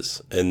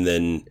rashes, and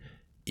then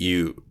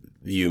you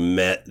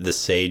met the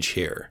sage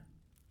here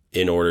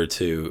in order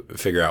to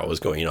figure out what was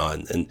going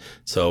on. And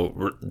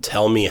so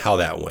tell me how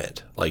that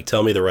went. Like,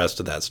 tell me the rest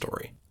of that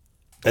story.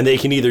 And they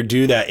can either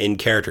do that in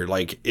character.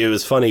 Like, it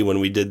was funny when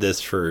we did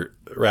this for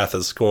Wrath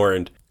of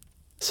Scorned.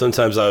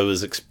 Sometimes I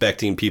was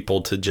expecting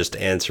people to just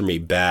answer me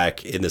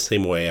back in the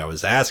same way I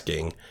was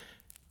asking,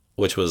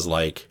 which was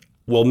like,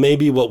 well,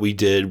 maybe what we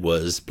did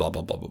was blah,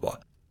 blah, blah, blah, blah.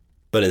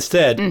 But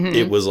instead,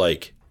 it was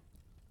like,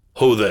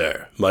 ho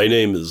there, my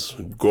name is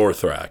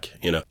Gorthrak,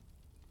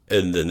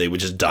 And then they would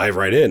just dive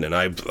right in, and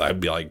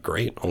I'd be like,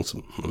 great,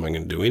 awesome. I'm not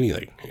going to do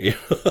anything.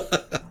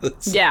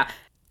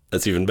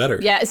 That's even better.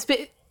 Yeah,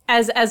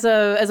 as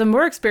a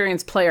more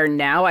experienced player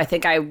now, I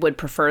think I would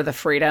prefer the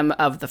freedom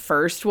of the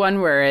first one,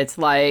 where it's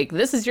like,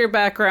 this is your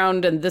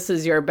background and this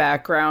is your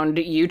background.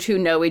 You two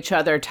know each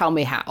other. Tell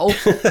me how.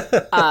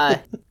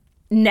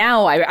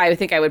 Now, I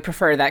think I would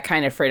prefer that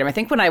kind of freedom. I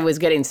think when I was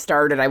getting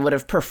started, I would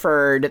have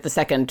preferred the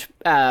second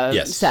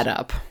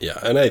setup. Yeah,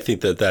 and I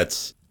think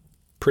that's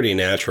pretty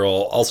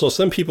natural. Also,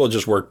 some people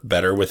just work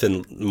better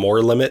within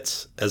more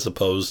limits as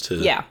opposed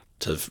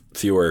to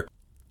fewer.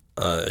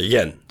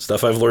 Again,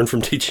 stuff I've learned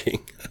from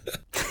teaching.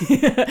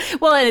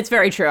 Well, and it's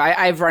very true.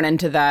 I've run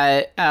into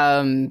that,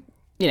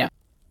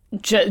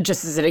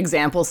 just as an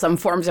example, some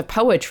forms of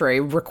poetry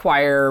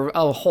require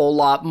a whole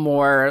lot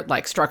more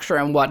like structure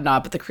and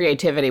whatnot, but the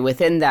creativity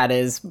within that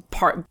is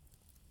part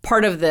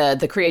of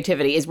the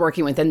creativity is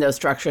working within those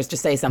structures to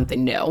say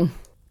something new.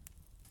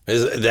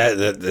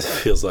 That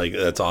feels like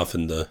that's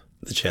often the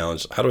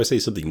challenge. How do I say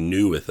something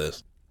new with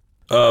this?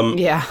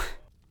 Yeah.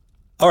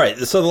 All right.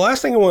 So the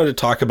last thing I wanted to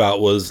talk about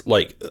was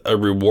like a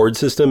reward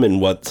system and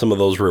what some of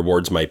those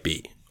rewards might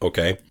be.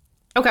 Okay.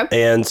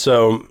 And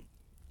so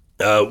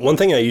one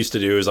thing I used to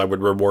do is I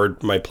would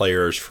reward my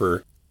players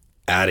for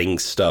adding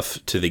stuff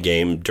to the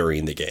game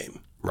during the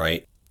game,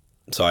 right?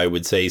 So I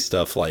would say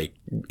stuff like,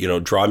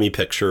 draw me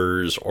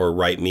pictures or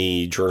write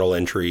me journal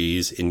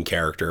entries in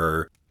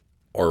character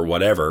or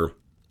whatever,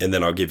 and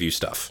then I'll give you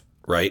stuff,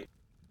 right?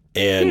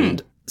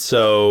 And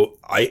so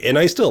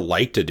I still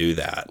like to do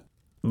that.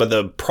 But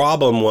the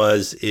problem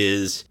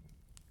is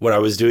when I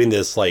was doing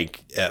this,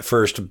 like at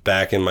first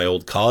back in my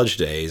old college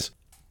days,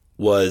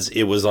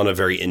 it was on a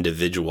very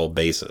individual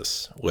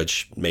basis,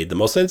 which made the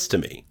most sense to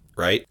me,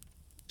 right?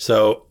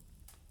 So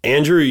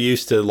Andrew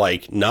used to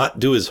like not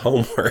do his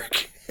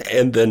homework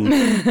and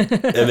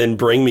then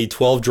bring me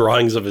 12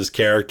 drawings of his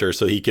character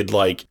so he could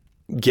like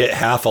get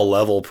half a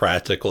level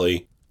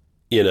practically,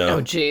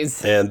 Oh,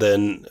 geez. And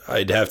then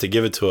I'd have to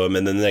give it to him.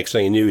 And then the next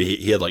thing I knew,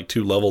 he had like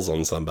 2 levels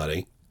on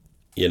somebody,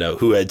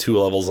 who had 2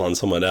 levels on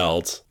someone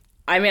else.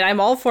 I mean, I'm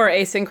all for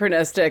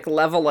asynchronistic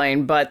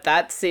leveling, but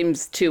that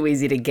seems too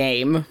easy to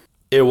game.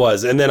 It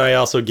was. And then I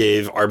also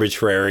gave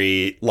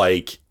arbitrary,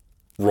 like,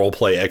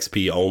 roleplay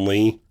XP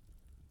only,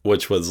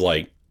 which was,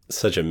 like,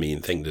 such a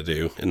mean thing to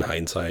do in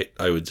hindsight.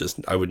 I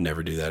would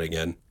never do that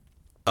again.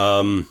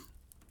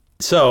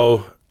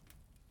 So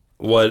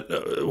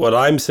what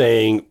I'm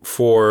saying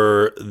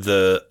for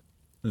the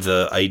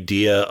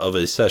idea of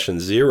a session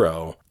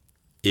 0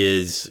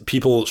 is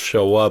people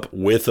show up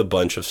with a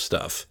bunch of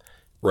stuff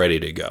ready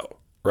to go,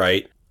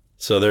 right?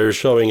 So they're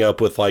showing up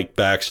with like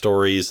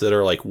backstories that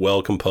are like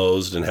well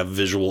composed and have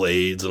visual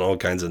aids and all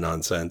kinds of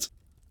nonsense.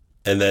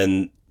 And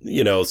then,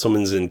 you know,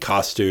 someone's in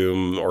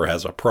costume or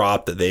has a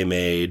prop that they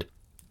made,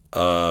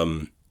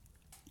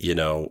 you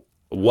know,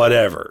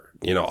 whatever,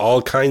 you know,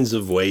 all kinds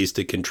of ways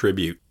to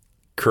contribute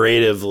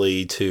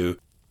creatively to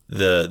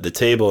the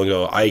table and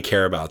go, I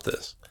care about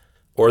this.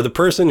 Or the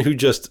person who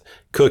just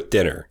cooked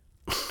dinner.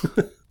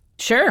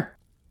 Sure.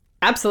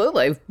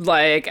 Absolutely.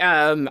 Like,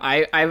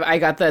 I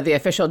got the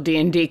official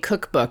D&D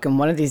cookbook, and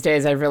one of these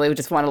days I really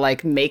just want to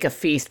like make a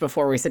feast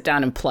before we sit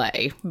down and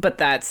play. But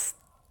that's,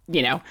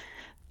 you know,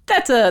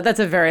 that's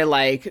a very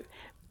like,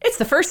 it's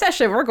the first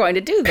session, we're going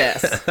to do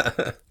this.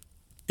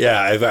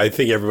 Yeah, I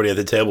think everybody at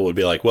the table would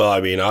be like, well,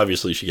 I mean,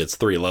 obviously she gets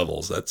 3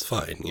 levels. That's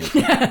fine. You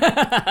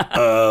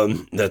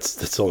know?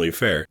 That's only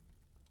fair.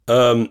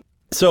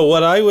 So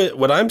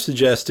what I'm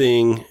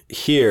suggesting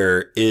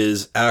here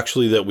is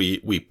actually that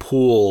we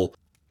pool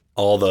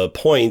all the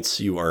points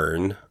you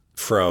earn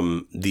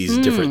from these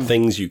different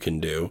things you can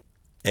do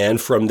and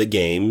from the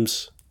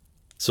games.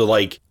 So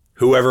like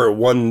whoever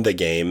won the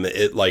game,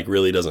 it like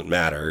really doesn't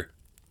matter.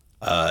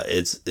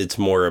 It's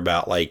more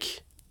about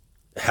like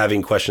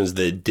having questions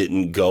that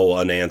didn't go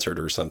unanswered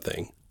or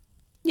something.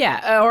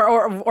 Yeah,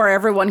 or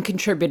everyone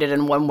contributed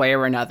in one way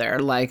or another,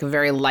 like a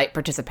very light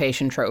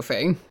participation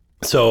trophy.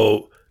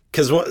 So,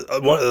 because a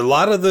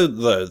lot of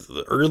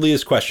the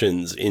earliest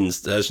questions in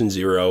session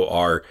 0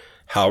 are,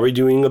 how are we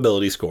doing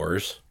ability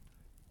scores?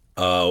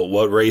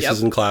 What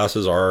races and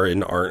classes are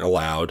and aren't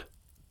allowed?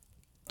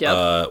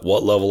 Yep.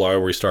 What level are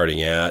we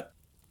starting at?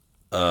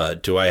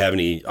 Do I have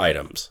any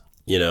items?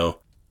 You know,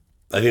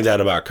 I think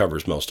that about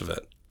covers most of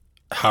it.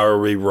 How are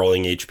we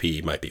rolling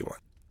HP might be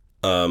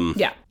one.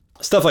 Yeah.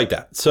 Stuff like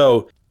that.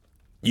 So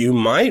you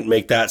might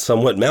make that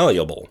somewhat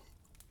malleable,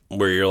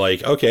 where you're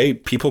like, okay,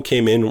 people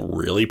came in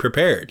really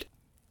prepared.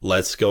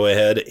 Let's go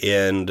ahead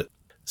and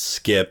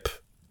skip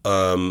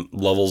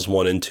levels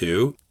 1 and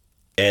 2,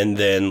 and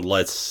then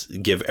let's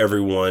give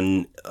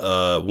everyone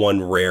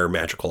one rare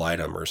magical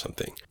item or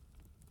something,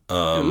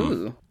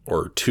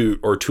 or two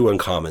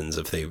uncommons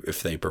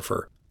if they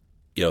prefer,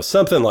 you know,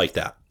 something like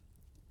that.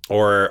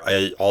 Or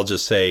I'll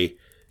just say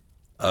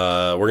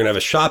we're gonna have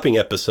a shopping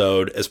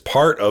episode as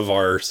part of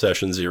our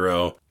session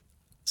 0.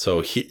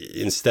 So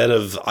instead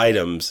of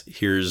items,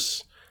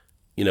 here's,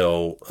 you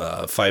know,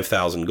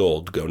 5,000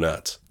 gold. Go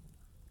nuts,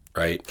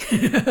 right?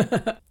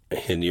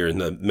 And you're in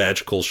the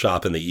magical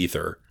shop in the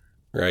ether,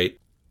 right?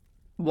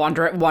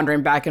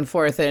 Wandering back and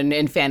forth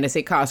in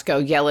fantasy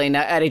Costco, yelling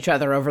at each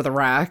other over the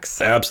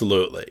racks.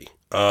 Absolutely.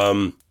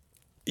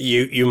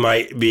 You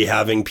might be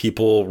having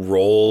people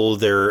roll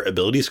their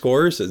ability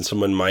scores, and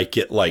someone might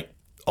get like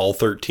all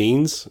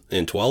 13s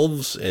and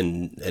 12s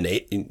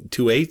and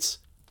 2 8s.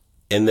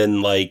 And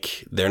then,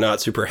 like, they're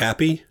not super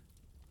happy.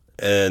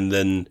 And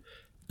then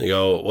they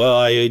go, well,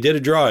 I did a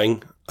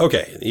drawing.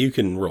 Okay, you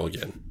can roll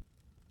again.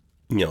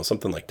 You know,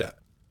 something like that.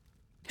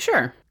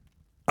 Sure.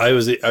 I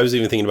was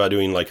even thinking about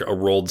doing, like, a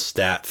rolled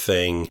stat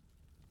thing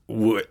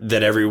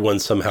that everyone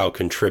somehow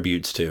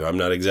contributes to. I'm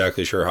not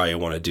exactly sure how you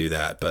want to do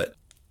that, but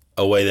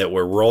a way that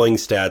we're rolling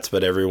stats,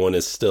 but everyone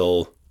is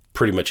still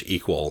pretty much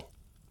equal.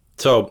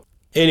 So,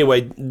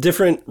 anyway,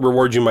 different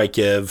rewards you might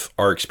give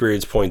are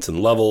experience points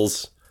and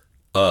levels.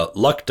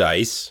 Luck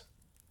dice,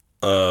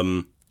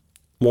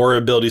 more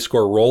ability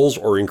score rolls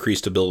or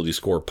increased ability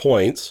score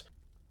points,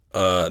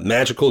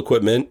 magical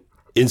equipment,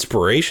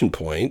 inspiration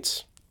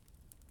points.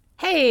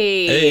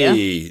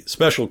 Hey,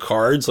 special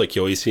cards like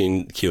you always see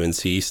in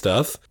QNC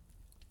stuff.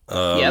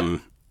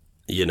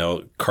 You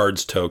know,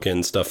 cards,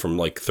 tokens, stuff from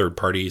like third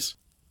parties.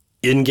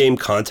 In-game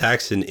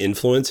contacts and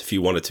influence if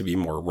you want it to be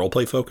more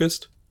roleplay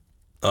focused.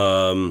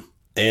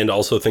 And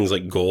also things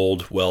like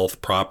gold, wealth,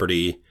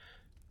 property,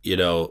 you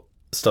know,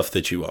 stuff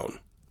that you own,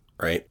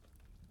 right?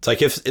 It's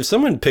like if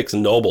someone picks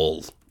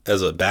noble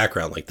as a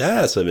background, like that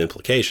has some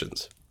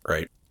implications,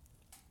 right?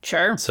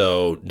 Sure.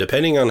 So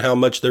depending on how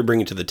much they're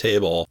bringing to the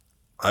table,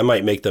 I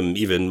might make them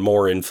even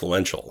more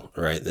influential,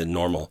 right, than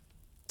normal.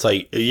 It's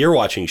like you're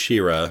watching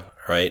She-Ra,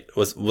 right?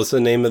 What's the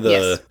name of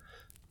the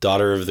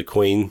daughter of the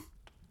queen?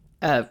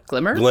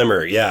 Glimmer?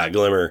 Glimmer, yeah,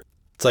 Glimmer.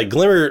 It's like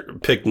Glimmer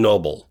picked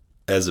noble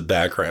as a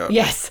background.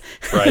 Yes.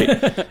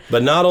 Right?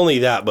 But not only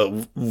that, but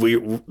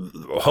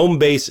home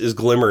base is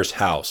Glimmer's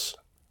house.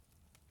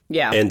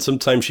 Yeah. And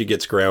sometimes she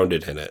gets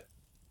grounded in it.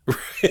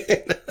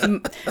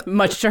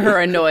 Much to her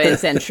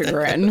annoyance and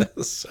chagrin.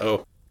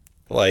 So,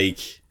 like,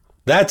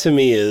 that to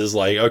me is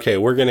like, okay,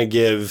 we're going to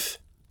give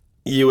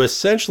you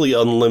essentially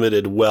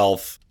unlimited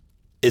wealth.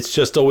 It's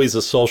just always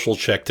a social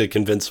check to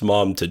convince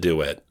mom to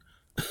do it.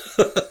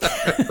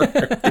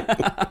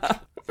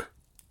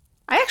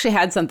 I actually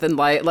had something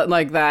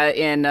like that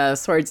in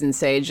Swords and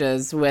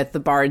Sages with the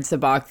Bard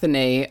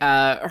Sabachthani.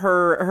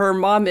 Her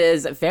mom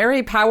is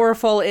very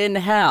powerful in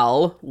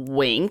hell,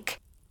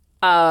 wink.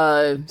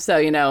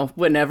 So,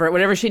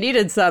 whenever she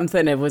needed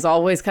something, it was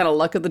always kind of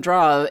luck of the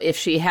draw if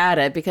she had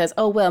it, because,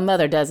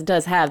 mother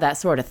does have that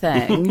sort of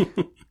thing.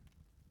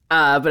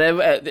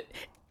 But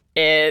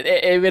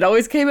it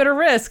always came at a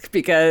risk,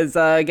 because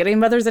getting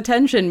mother's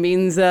attention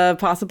means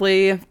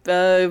possibly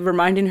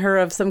reminding her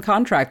of some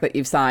contract that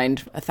you've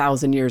signed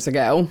 1,000 years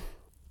ago.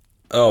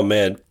 Oh,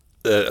 man.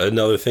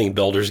 Another thing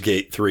Baldur's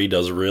Gate 3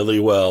 does really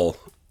well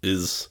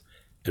is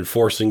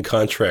enforcing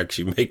contracts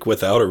you make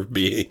with outer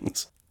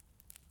beings.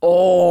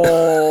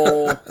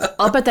 Oh,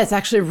 I'll bet that's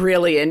actually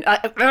really I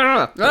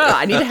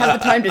need to have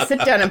the time to sit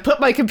down and put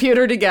my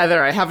computer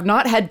together. I have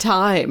not had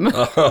time.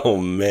 Oh,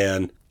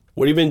 man.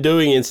 What have you been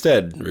doing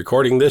instead?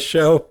 Recording this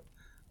show?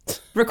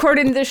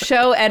 Recording this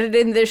show,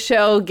 editing this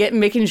show,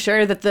 making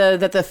sure that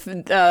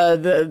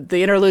the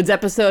interludes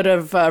episode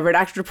of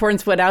Redacted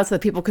Reports went out so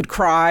that people could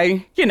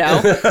cry.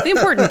 The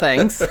important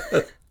things.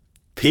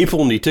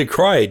 People need to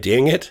cry,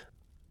 dang it.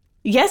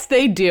 Yes,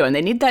 they do, and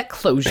they need that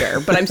closure.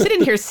 But I'm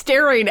sitting here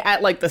staring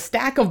at, the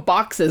stack of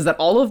boxes that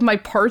all of my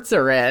parts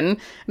are in,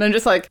 and I'm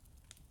just like,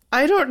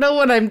 I don't know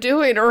what I'm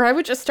doing, or I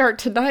would just start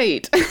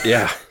tonight.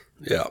 Yeah.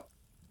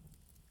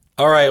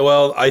 All right,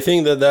 well, I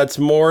think that's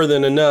more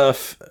than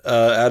enough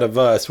out of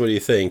us. What do you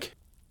think?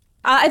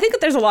 I think that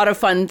there's a lot of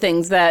fun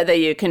things that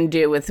you can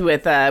do with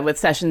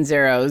session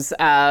zeros.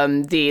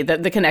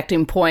 The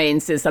connecting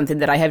points is something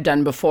that I have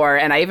done before,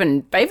 and I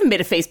even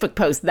made a Facebook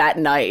post that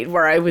night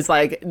where I was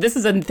like, this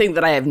is a thing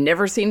that I have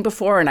never seen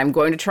before, and I'm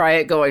going to try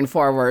it going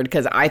forward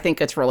because I think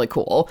it's really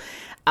cool.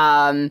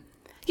 I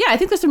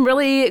think there's some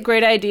really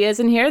great ideas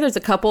in here. There's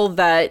a couple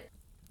that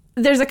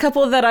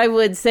I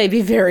would say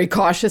be very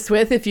cautious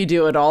with if you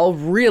do it all.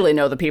 Really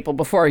know the people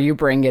before you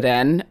bring it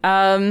in.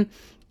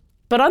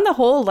 But on the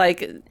whole,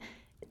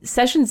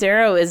 session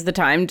zero is the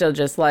time to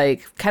just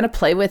kind of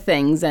play with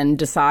things and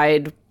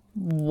decide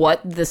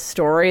what the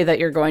story that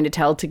you're going to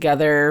tell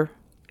together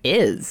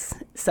is.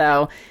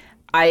 So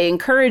I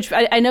encourage,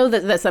 I know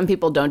that some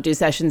people don't do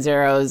session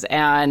zeros,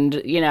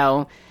 and,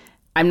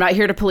 I'm not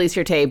here to police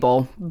your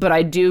table, but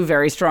I do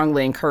very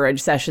strongly encourage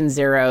session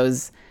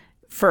zeros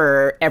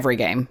for every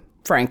game,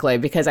 frankly,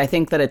 because I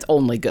think that it's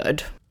only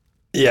good.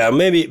 Yeah,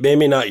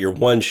 maybe not your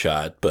one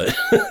shot, but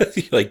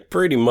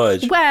pretty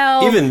much.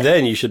 Well, even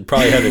then, you should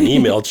probably have an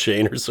email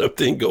chain or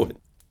something going.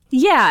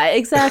 Yeah,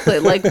 exactly.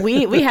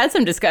 We had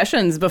some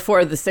discussions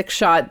before the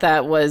 6-shot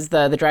that was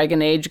the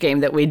Dragon Age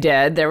game that we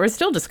did. There was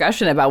still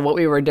discussion about what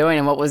we were doing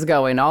and what was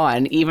going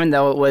on, even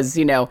though it was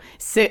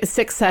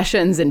 6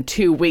 sessions in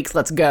 2 weeks.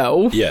 Let's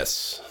go.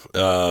 Yes,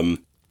 that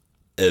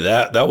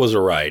was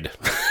a ride.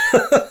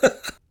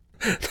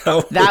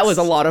 That was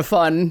a lot of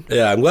fun.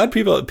 Yeah, I'm glad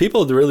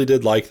people really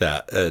did like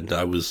that, and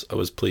I was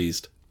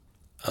pleased.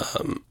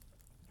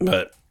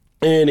 But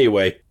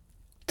anyway,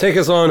 take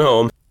us on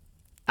home.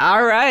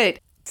 All right.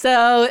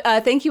 So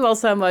thank you all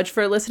so much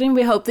for listening.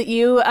 We hope that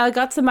you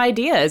got some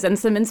ideas and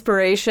some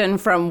inspiration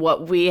from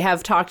what we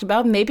have talked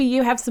about. Maybe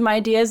you have some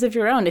ideas of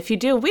your own. If you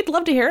do, we'd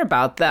love to hear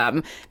about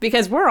them,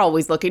 because we're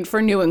always looking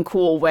for new and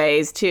cool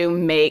ways to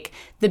make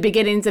the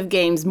beginnings of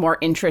games more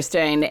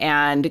interesting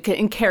and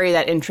carry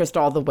that interest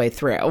all the way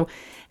through.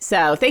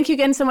 So thank you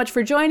again so much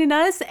for joining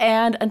us.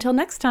 And until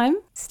next time,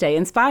 stay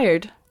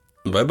inspired.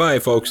 Bye-bye,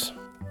 folks.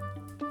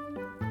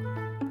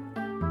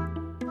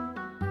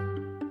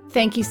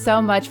 Thank you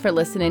so much for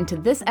listening to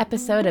this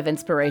episode of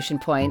Inspiration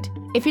Point.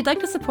 If you'd like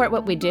to support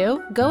what we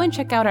do, go and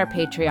check out our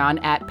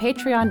Patreon at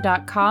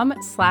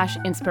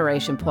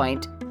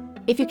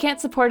patreon.com/inspirationpoint. If you can't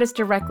support us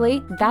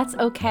directly, that's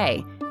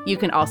okay. You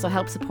can also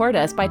help support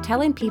us by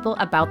telling people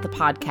about the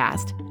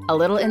podcast. A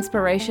little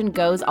inspiration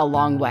goes a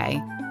long way.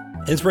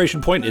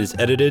 Inspiration Point is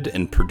edited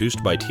and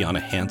produced by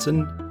Tiana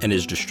Hansen and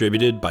is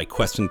distributed by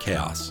Quest and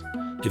Chaos.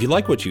 If you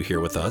like what you hear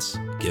with us,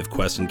 give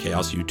Quest and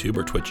Chaos YouTube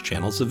or Twitch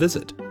channels a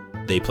visit.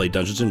 They play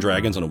Dungeons &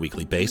 Dragons on a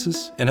weekly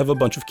basis and have a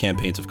bunch of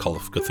campaigns of Call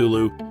of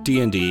Cthulhu,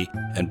 D&D,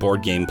 and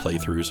board game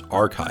playthroughs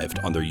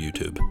archived on their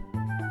YouTube.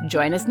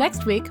 Join us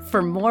next week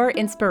for more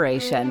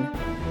inspiration.